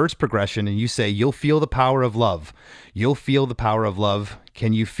verse progression, and you say, "You'll feel the power of love. You'll feel the power of love.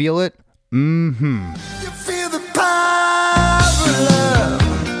 Can you feel it? Mm-hmm." You feel the power of love.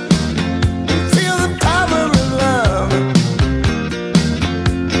 You feel the power of love.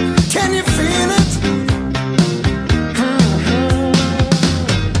 Can you feel it?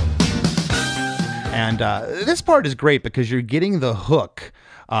 And this part is great because you're getting the hook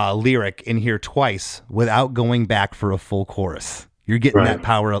lyric in here twice without going back for a full chorus. You're getting that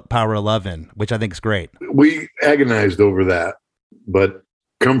power of love in, which I think is great. We agonized over that, but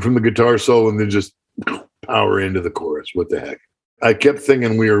come from the guitar solo and then just power into the chorus. What the heck? I kept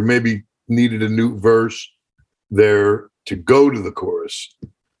thinking we maybe needed a new verse, there to go to the chorus,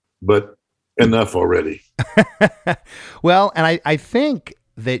 but enough already. Well, and I think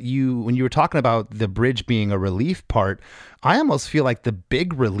that when you were talking about the bridge being a relief part, I almost feel like the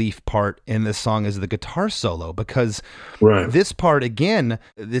big relief part in this song is the guitar solo, because this part, again,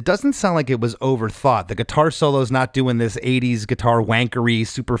 it doesn't sound like it was overthought. The guitar solo is not doing this 80s guitar wankery,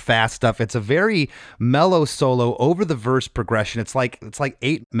 super fast stuff. It's a very mellow solo over the verse progression. It's like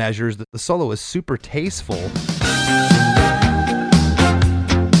 8 measures. The solo is super tasteful.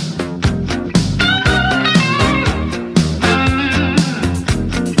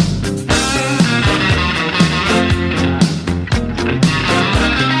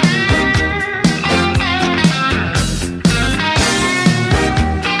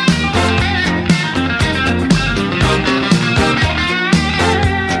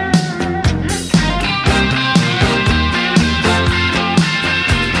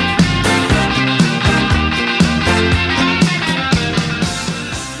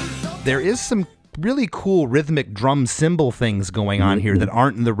 There is some really cool rhythmic drum cymbal things going on here that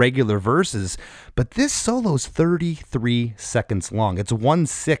aren't in the regular verses, but this solo's 33 seconds long. It's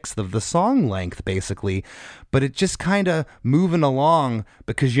 1/6 of the song length, basically, but it just kind of moving along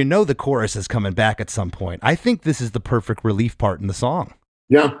because you know the chorus is coming back at some point. I think this is the perfect relief part in the song.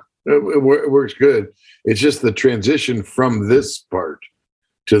 Yeah, it works good. It's just the transition from this part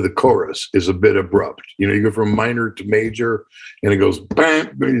to the chorus is a bit abrupt. You know, you go from minor to major and it goes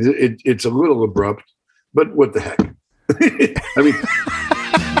bam. It's a little abrupt, but what the heck? I mean,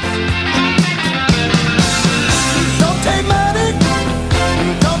 Don't take money,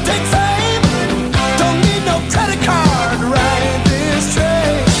 don't take fame, don't need no credit card, ride this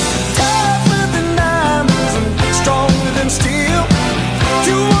train. Tougher than diamonds and stronger than steel.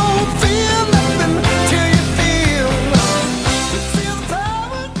 You won't feel nothing till you feel the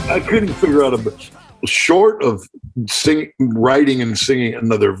power. I couldn't figure out short of writing and singing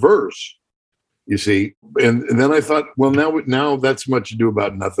another verse, you see. And then I thought, well, now that's much ado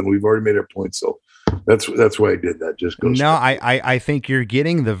about nothing. We've already made our point. So that's why I did that. Just goes. No, I think you're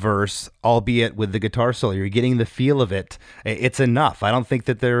getting the verse, albeit with the guitar solo. You're getting the feel of it. It's enough. I don't think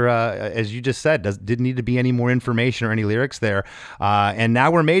that there, as you just said, didn't need to be any more information or any lyrics there. And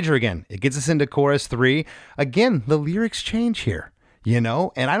now we're major again. It gets us into chorus 3. Again, the lyrics change here. You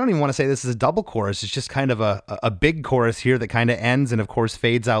know, and I don't even want to say this is a double chorus. It's just kind of a big chorus here that kind of ends and, of course,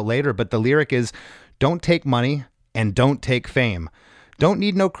 fades out later. But the lyric is, don't take money and don't take fame. Don't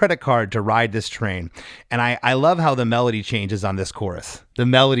need no credit card to ride this train. And I love how the melody changes on this chorus. The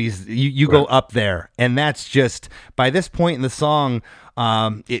melodies, you go up there. And that's just, by this point in the song,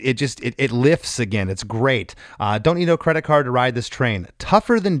 it lifts again. It's great. Don't need no credit card to ride this train.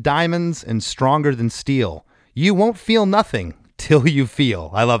 Tougher than diamonds and stronger than steel. You won't feel nothing till you feel.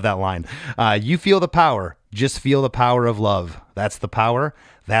 I love that line. You feel the power. Just feel the power of love. That's the power.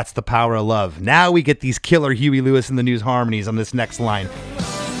 That's the power of love. Now we get these killer Huey Lewis and the News harmonies on this next line.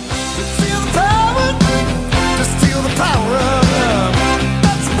 Feel the power, just feel the power of love.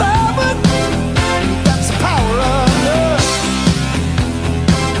 That's the power, that's the power of love.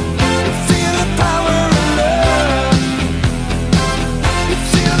 Feel the power of love.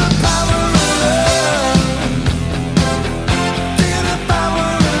 Feel the power of love. Feel the power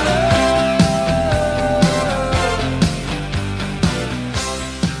of love.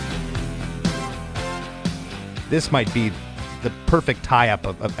 This might be the perfect tie-up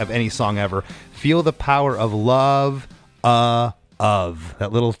of any song ever. Feel the power of love, of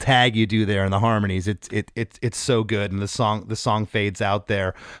that little tag you do there in the harmonies. It's so good, and the song fades out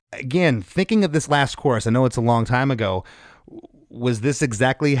there. Again, thinking of this last chorus, I know it's a long time ago. Was this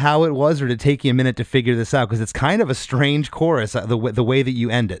exactly how it was, or did it take you a minute to figure this out? Because it's kind of a strange chorus, the way that you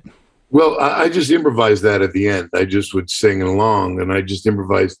end it. Well, I just improvised that at the end. I just would sing along, and I just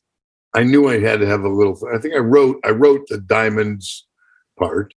improvised. I knew I had to have a little. I think I wrote the diamonds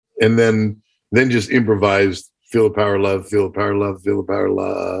part, and then just improvised. Feel the power of love. Feel the power of love. Feel the power of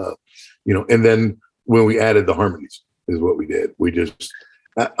love. You know, and then when we added the harmonies, is what we did. We just.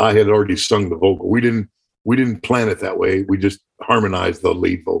 I had already sung the vocal. We didn't plan it that way. We just harmonized the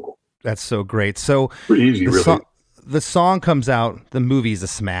lead vocal. That's so great. So pretty easy, really. The song comes out, the movie's a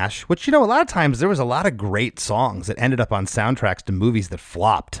smash, which, you know, a lot of times there was a lot of great songs that ended up on soundtracks to movies that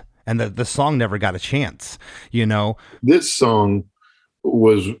flopped, and the song never got a chance, you know. This song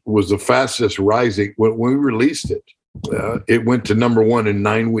was the fastest rising. When we released it, it went to number 1 in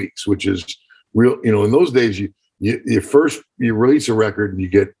 9 weeks, which is real. You know, in those days, you release a record and you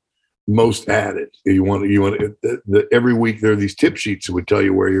get most added. You want every week there are these tip sheets that would tell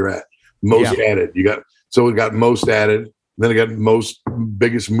you where you're at. Most added. It got most added. Then it got most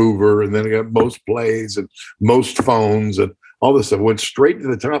biggest mover, and then it got most plays and most phones and all this stuff. Went straight to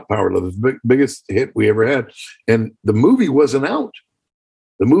the top. Power Love, the biggest hit we ever had, and the movie wasn't out.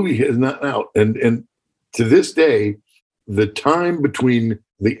 The movie is not out, and to this day, the time between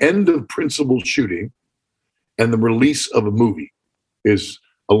the end of principal shooting and the release of a movie is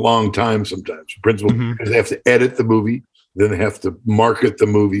a long time sometimes. Principal, because they have to edit the movie, then they have to market the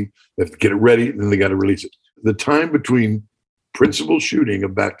movie, they have to get it ready, and then they got to release it. The time between principal shooting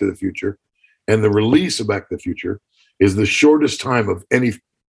of Back to the Future and the release of Back to the Future is the shortest time of any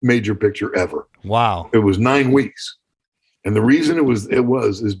major picture ever. Wow. It was 9 weeks. And the reason it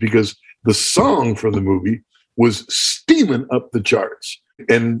was is because the song from the movie was steaming up the charts.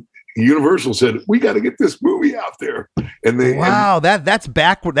 And Universal said, we got to get this movie out there. And they that's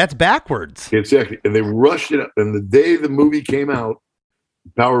backwards. Exactly. And they rushed it up. And the day the movie came out,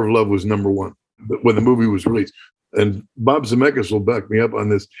 Power of Love was number one when the movie was released. And Bob Zemeckis will back me up on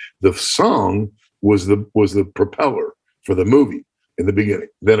this. The song was the propeller for the movie in the beginning.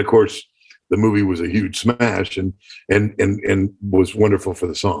 Then, of course, the movie was a huge smash and was wonderful for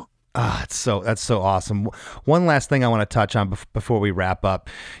the song. That's so awesome. One last thing I want to touch on before we wrap up.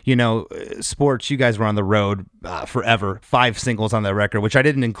 Sports, you guys were on the road forever. 5 singles on that record, which I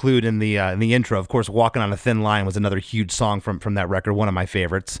didn't include in the intro. Of course, Walking on a Thin Line was another huge song from that record, one of my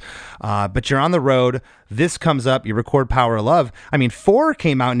favorites. But you're on the road. This comes up. You record Power of Love. I mean, 4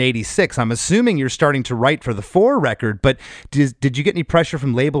 came out in '86. I'm assuming you're starting to write for the 4 record. But did you get any pressure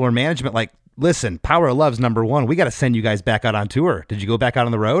from label or management? Like, listen, Power of Love's number one. We got to send you guys back out on tour. Did you go back out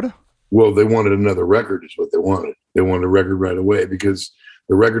on the road? Well, they wanted another record is what they wanted. They wanted a record right away because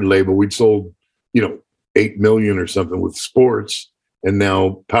the record label, we'd sold, 8 million or something with Sports. And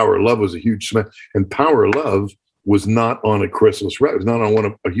now Power of Love was a huge smash. And Power of Love was not on a Chrysalis record. It was not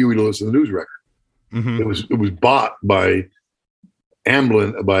on a Huey Lewis and the News record. Mm-hmm. It was bought by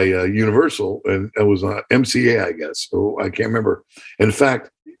Amblin, by Universal, and it was on MCA, I guess. So I can't remember. In fact,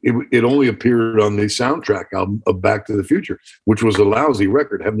 it only appeared on the soundtrack album of Back to the Future, which was a lousy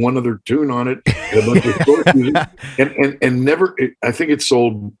record. Had one other tune on it, and a bunch of short music, and never. I think it's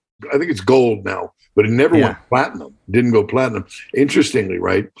sold. I think it's gold now, but it never went platinum. Didn't go platinum. Interestingly,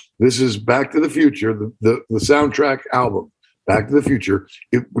 right? This is Back to the Future, the soundtrack album, Back to the Future.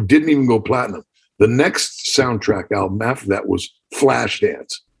 It didn't even go platinum. The next soundtrack album after that was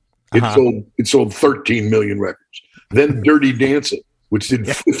Flashdance. It sold 13 million records. Then Dirty Dancing, which did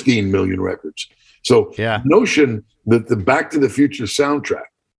 15 million records. So the notion that the Back to the Future soundtrack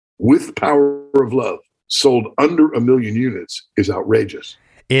with Power of Love sold under 1 million units is outrageous.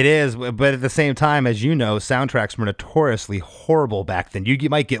 It is, but at the same time, as you know, soundtracks were notoriously horrible back then. You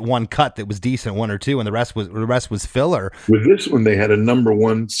might get one cut that was decent, 1 or 2, and the rest was filler. With this one, they had a number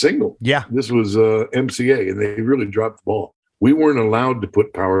 1 single. Yeah. This was MCA, and they really dropped the ball. We weren't allowed to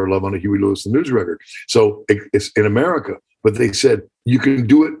put Power of Love on a Huey Lewis and the News record. So it's in America. But they said, you can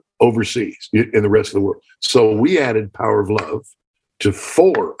do it overseas in the rest of the world. So we added Power of Love to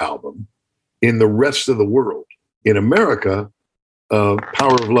 4 album in the rest of the world. In America,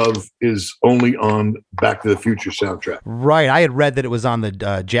 Power of Love is only on Back to the Future soundtrack. Right. I had read that it was on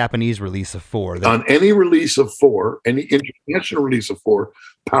the Japanese release of 4. On any release of 4, any international release of 4,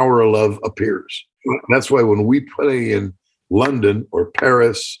 Power of Love appears. That's why when we play in London or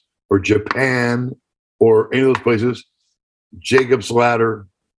Paris or Japan or any of those places, Jacob's Ladder,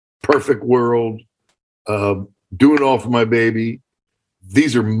 Perfect World, Do It All for My Baby,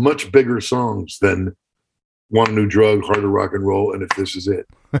 these are much bigger songs than Want a New Drug, Heart of Rock and Roll, and If This Is It.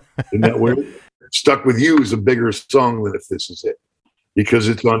 Isn't that weird? Stuck With You is a bigger song than If This Is It because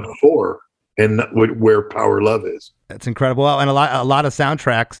it's on 4 and where Power of Love is. That's incredible. And a lot of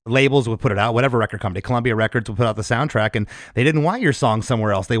soundtracks, labels would put it out, whatever record company, Columbia Records would put out the soundtrack, and they didn't want your song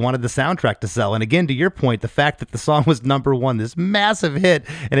somewhere else. They wanted the soundtrack to sell. And again, to your point, the fact that the song was number 1, this massive hit,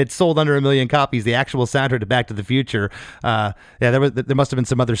 and it sold under 1 million copies, the actual soundtrack to Back to the Future, there must have been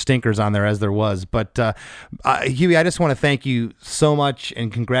some other stinkers on there, as there was. But Huey, I just want to thank you so much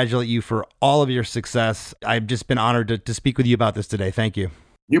and congratulate you for all of your success. I've just been honored to speak with you about this today. Thank you.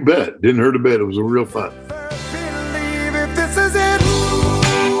 You bet. Didn't hurt a bit. It was a real fun.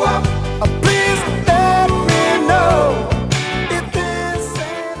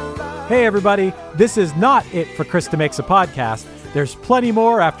 Hey everybody, this is not it for Krista Makes a Podcast. There's plenty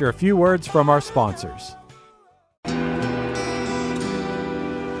more after a few words from our sponsors.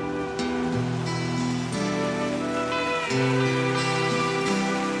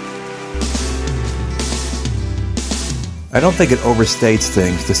 I don't think it overstates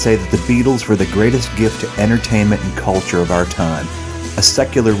things to say that the Beatles were the greatest gift to entertainment and culture of our time, a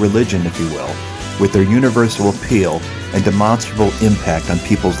secular religion, if you will. with their universal appeal and demonstrable impact on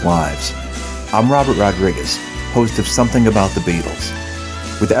people's lives. I'm Robert Rodriguez, host of Something About the Beatles.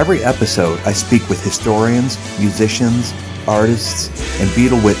 With every episode, I speak with historians, musicians, artists, and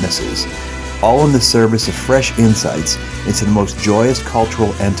Beatle witnesses, all in the service of fresh insights into the most joyous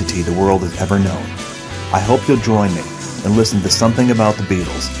cultural entity the world has ever known. I hope you'll join me and listen to Something About the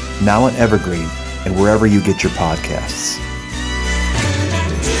Beatles, now on Evergreen and wherever you get your podcasts.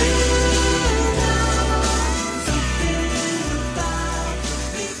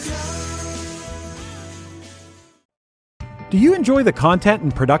 Do you enjoy the content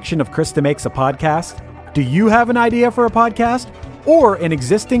and production of Krista Makes a Podcast? Do you have an idea for a podcast or an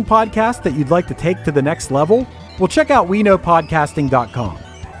existing podcast that you'd like to take to the next level? Well, check out WeKnowPodcasting.com.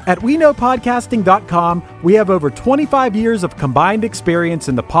 At WeKnowPodcasting.com, we have over 25 years of combined experience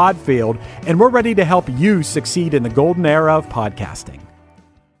in the pod field, and we're ready to help you succeed in the golden era of podcasting.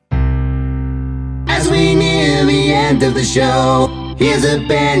 As we near the end of the show, here's a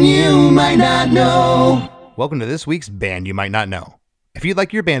band you might not know. Welcome to this week's Band You Might Not Know. If you'd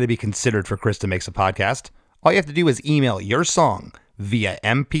like your band to be considered for Krista Makes a Podcast, all you have to do is email your song via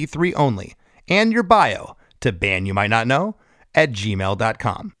MP3 only and your bio to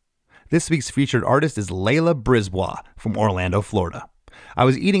bandyoumightnotknow@gmail.com. This week's featured artist is Layla Brisbois from Orlando, Florida. I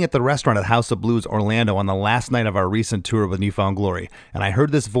was eating at the restaurant at House of Blues Orlando on the last night of our recent tour with New Found Glory, and I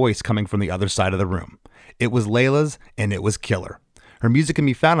heard this voice coming from the other side of the room. It was Layla's, and it was killer. Her music can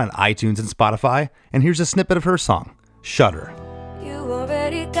be found on iTunes and Spotify, and here's a snippet of her song, Shudder. You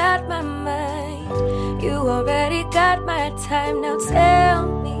already got my mind, you already got my time. Now tell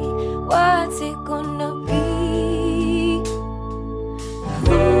me, what's it gonna be?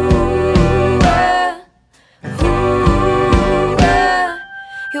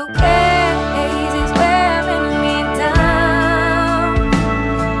 Your gaze is wearing me down.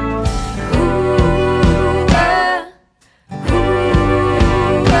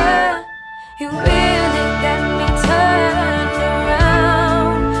 You really got me turned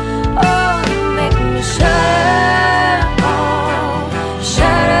around. Oh, you make me shudder on,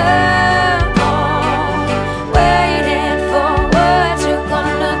 waiting for what you're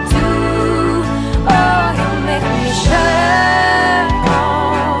gonna do. Oh, you make me shudder on.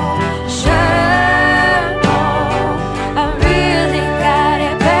 I really got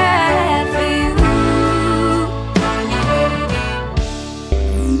it bad for you.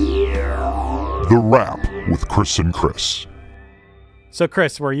 The Wrap with Chris and Chris. So,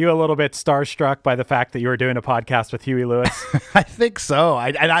 Chris, were you a little bit starstruck by the fact that you were doing a podcast with Huey Lewis? I think so.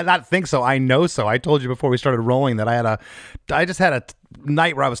 I not think so. I know so. I told you before we started rolling that I just had a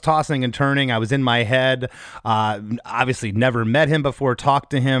night where I was tossing and turning. I was in my head. Obviously, never met him before,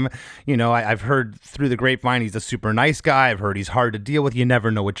 talked to him. You know, I've heard through the grapevine he's a super nice guy. I've heard he's hard to deal with. You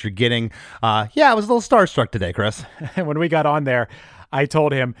never know what you're getting. I was a little starstruck today, Chris. When we got on there, I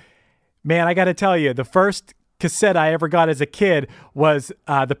told him, man, I got to tell you, the first cassette I ever got as a kid was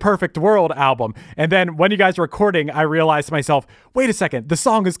the Perfect World album. And then when you guys were recording, I realized to myself, wait a second, the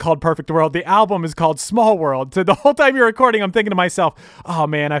song is called Perfect World. The album is called Small World. So the whole time you're recording, I'm thinking to myself, oh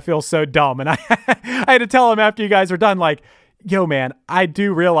man, I feel so dumb. And I had to tell him after you guys were done, like, yo, man, I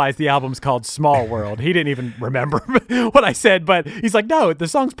do realize the album's called Small World. He didn't even remember what I said, but he's like, no, the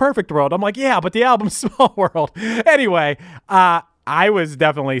song's Perfect World. I'm like, yeah, but the album's Small World. Anyway, I was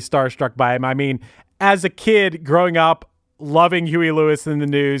definitely starstruck by him. I mean, as a kid growing up, loving Huey Lewis in the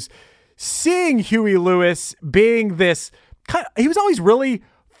News, seeing Huey Lewis being this he was always really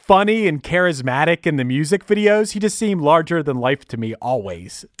funny and charismatic in the music videos. He just seemed larger than life to me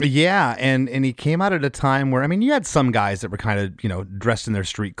always. Yeah, and he came out at a time where, I mean, you had some guys that were kind of, dressed in their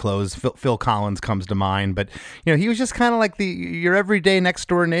street clothes. Phil Collins comes to mind, but, he was just kind of like your everyday next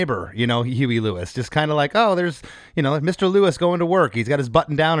door neighbor, Huey Lewis, just kind of like, oh, there's, Mr. Lewis going to work. He's got his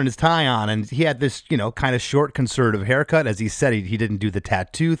button down and his tie on, and he had this, kind of short conservative haircut. As he said, he didn't do the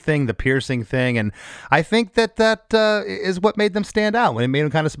tattoo thing, the piercing thing, and I think that is what made them stand out, when it made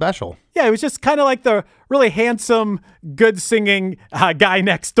them kind of special. Yeah, it was just kind of like the really handsome, good singing guy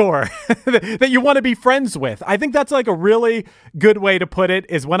next door that you want to be friends with. I think that's like a really good way to put it,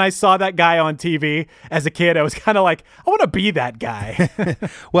 is when I saw that guy on TV as a kid, I was kind of like, I want to be that guy.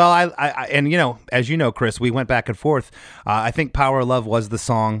 Well, I and as you know, Chris, we went back and forth. I think Power of Love was the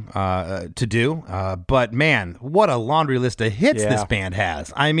song to do. But man, what a laundry list of hits this band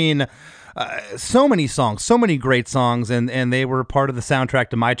has. I mean, so many songs, so many great songs, and they were part of the soundtrack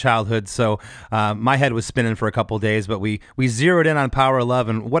to my childhood. So my head was spinning for a couple of days, but we zeroed in on Power of Love,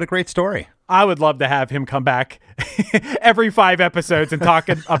 and what a great story. I would love to have him come back every 5 episodes and talk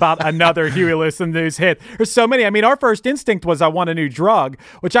about another Huey Lewis and the News hit. There's so many. I mean, our first instinct was I want a new drug,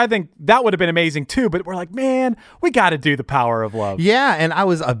 which I think that would have been amazing too. But we're like, man, we got to do The Power of Love. Yeah, and I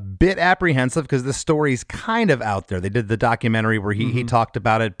was a bit apprehensive because the story's kind of out there. They did the documentary where he talked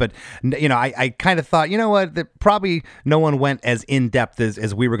about it, but I kind of thought, you know what, that probably no one went as in depth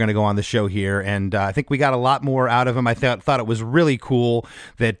as we were going to go on the show here, and I think we got a lot more out of him. I thought it was really cool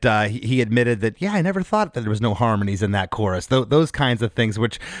that he admitted that, yeah, I never thought that there was no harmonies in that chorus. Those kinds of things,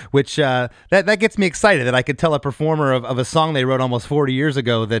 which that gets me excited that I could tell a performer of a song they wrote almost 40 years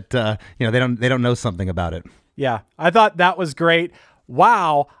ago that they don't know something about it. Yeah, I thought that was great.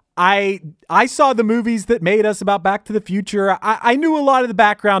 Wow. I saw the movies that made us about Back to the Future. I knew a lot of the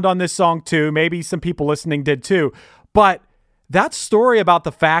background on this song too. Maybe some people listening did too. But that story about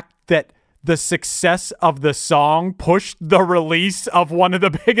the fact that the success of the song pushed the release of one of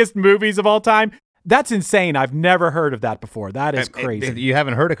the biggest movies of all time, that's insane. I've never heard of that before. That is crazy. You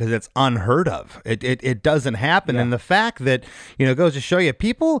haven't heard it because it's unheard of. It doesn't happen. Yeah. And the fact that, goes to show you,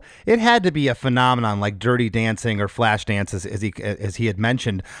 people, it had to be a phenomenon like Dirty Dancing or Flashdance, as he had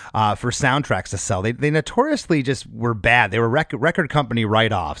mentioned, for soundtracks to sell. They notoriously just were bad. They were record company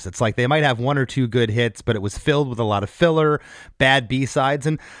write-offs. It's like they might have 1 or 2 good hits, but it was filled with a lot of filler, bad B-sides.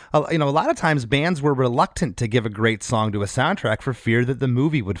 And, a lot of times bands were reluctant to give a great song to a soundtrack for fear that the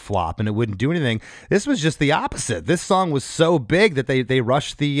movie would flop and it wouldn't do anything. This was just the opposite. This song was so big that they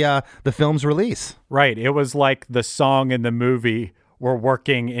rushed the film's release. Right. It was like the song and the movie were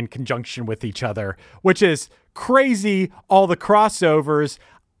working in conjunction with each other, which is crazy. All the crossovers.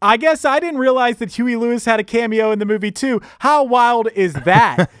 I guess I didn't realize that Huey Lewis had a cameo in the movie too. How wild is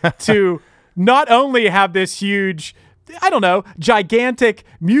that to not only have this huge, gigantic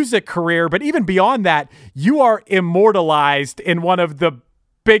music career, but even beyond that, you are immortalized in one of the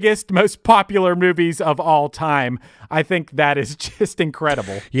biggest, most popular movies of all time. I think that is just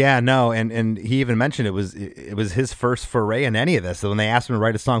incredible. Yeah, no, and he even mentioned it was his first foray in any of this. So when they asked him to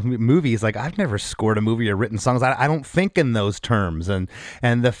write a song movie, he's like, I've never scored a movie or written songs. I don't think in those terms. And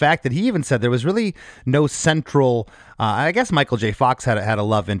the fact that he even said there was really no central. I guess Michael J. Fox had a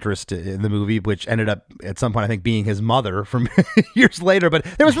love interest in the movie, which ended up at some point I think being his mother from years later. But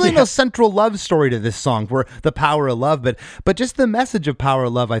there was really no central love story to this song for The Power of Love. But just the message of Power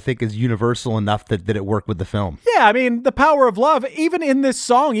of Love, I think, is universal enough that it worked with the film. Yeah, I mean, The Power of Love, even in this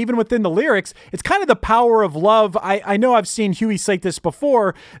song, even within the lyrics, it's kind of the power of love. I know I've seen Huey cite this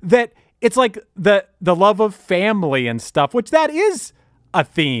before, that it's like the love of family and stuff, which that is a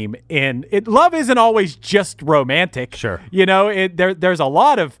theme in it. Love isn't always just romantic. Sure. There's a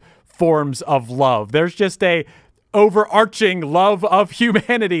lot of forms of love. There's just a overarching love of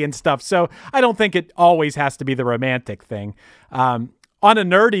humanity and stuff. So I don't think it always has to be the romantic thing. On a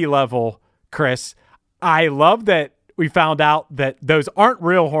nerdy level, Chris, I love that we found out that those aren't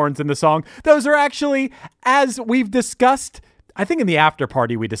real horns in the song. Those are actually, as we've discussed, I think in the after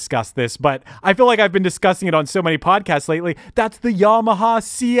party we discussed this, but I feel like I've been discussing it on so many podcasts lately. That's the Yamaha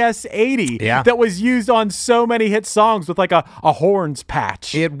CS80 that was used on so many hit songs with like a horns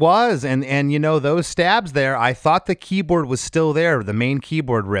patch. It was, and those stabs there, I thought the keyboard was still there, the main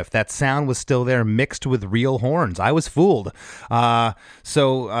keyboard riff. That sound was still there, mixed with real horns. I was fooled. I'm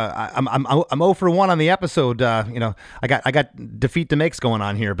 0 for 1 on the episode. I got defeat to makes going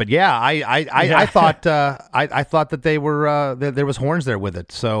on here, but yeah, I thought that they were. There was horns there with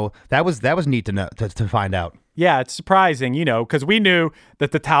it, so that was neat to know to find out. Yeah, it's surprising, because we knew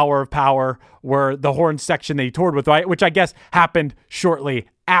that the Tower of Power were the horn section that he toured with, right? Which I guess happened shortly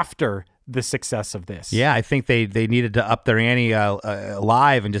after the success of this. Yeah, I think they needed to up their ante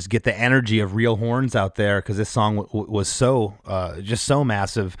live and just get the energy of real horns out there because this song was so just so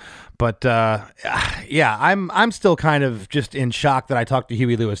massive. But yeah, I'm still kind of just in shock that I talked to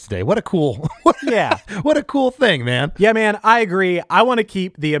Huey Lewis today. What a cool what a cool thing, man. Yeah, man, I agree. I want to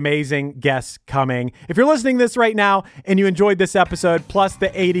keep the amazing guests coming. If you're listening to this right now and you enjoyed this episode plus the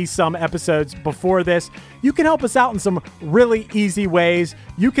 80-some episodes before this, you can help us out in some really easy ways.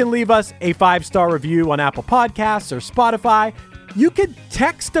 You can leave us a 5-star review on Apple Podcasts or Spotify. You could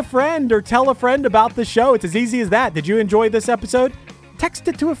text a friend or tell a friend about the show. It's as easy as that. Did you enjoy this episode? Text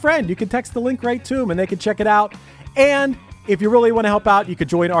it to a friend. You can text the link right to them and they can check it out. And if you really want to help out, you could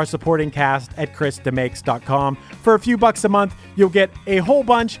join our supporting cast at chrisdemakes.com. For a few bucks a month, you'll get a whole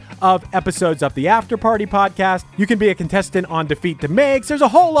bunch of episodes of the After Party podcast. You can be a contestant on Defeat the Makes. There's a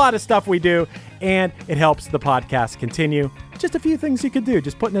whole lot of stuff we do. and it helps the podcast continue. Just a few things you could do,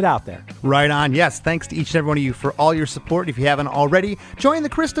 just putting it out there. Right on. Yes, thanks to each and every one of you for all your support. If you haven't already, join the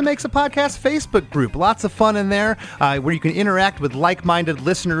Krista Makes a Podcast Facebook group. Lots of fun in there where you can interact with like-minded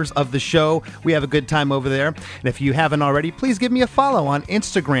listeners of the show. We have a good time over there. And if you haven't already, please give me a follow on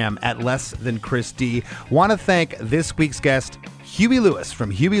Instagram at @LessThanChrisD. Want to thank this week's guest, Huey Lewis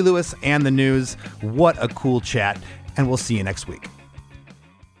from Huey Lewis and the News. What a cool chat. And we'll see you next week.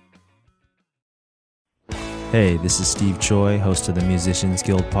 Hey, this is Steve Choi, host of the Musicians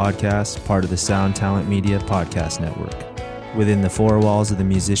Guild podcast, part of the Sound Talent Media Podcast Network. Within the four walls of the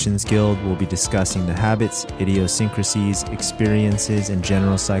Musicians Guild, we'll be discussing the habits, idiosyncrasies, experiences, and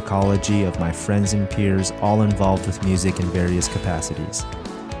general psychology of my friends and peers, all involved with music in various capacities.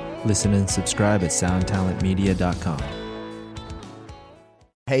 Listen and subscribe at soundtalentmedia.com.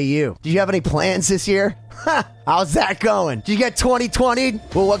 Hey you, do you have any plans this year? How's that going? Did you get 2020?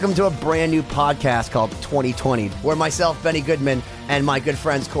 Well, welcome to a brand new podcast called 2020, where myself, Benny Goodman, and my good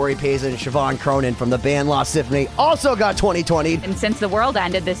friends Corey Paisley and Siobhan Cronin from the band Lost Symphony also got 2020. And since the world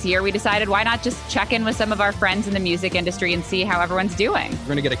ended this year, we decided why not just check in with some of our friends in the music industry and see how everyone's doing. We're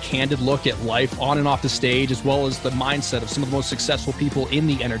going to get a candid look at life on and off the stage, as well as the mindset of some of the most successful people in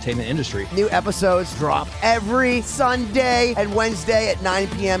the entertainment industry. New episodes drop every Sunday and Wednesday at 9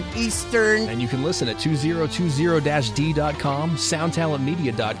 p.m. Eastern. And you can listen at 2020-d.com,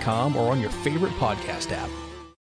 soundtalentmedia.com, or on your favorite podcast app.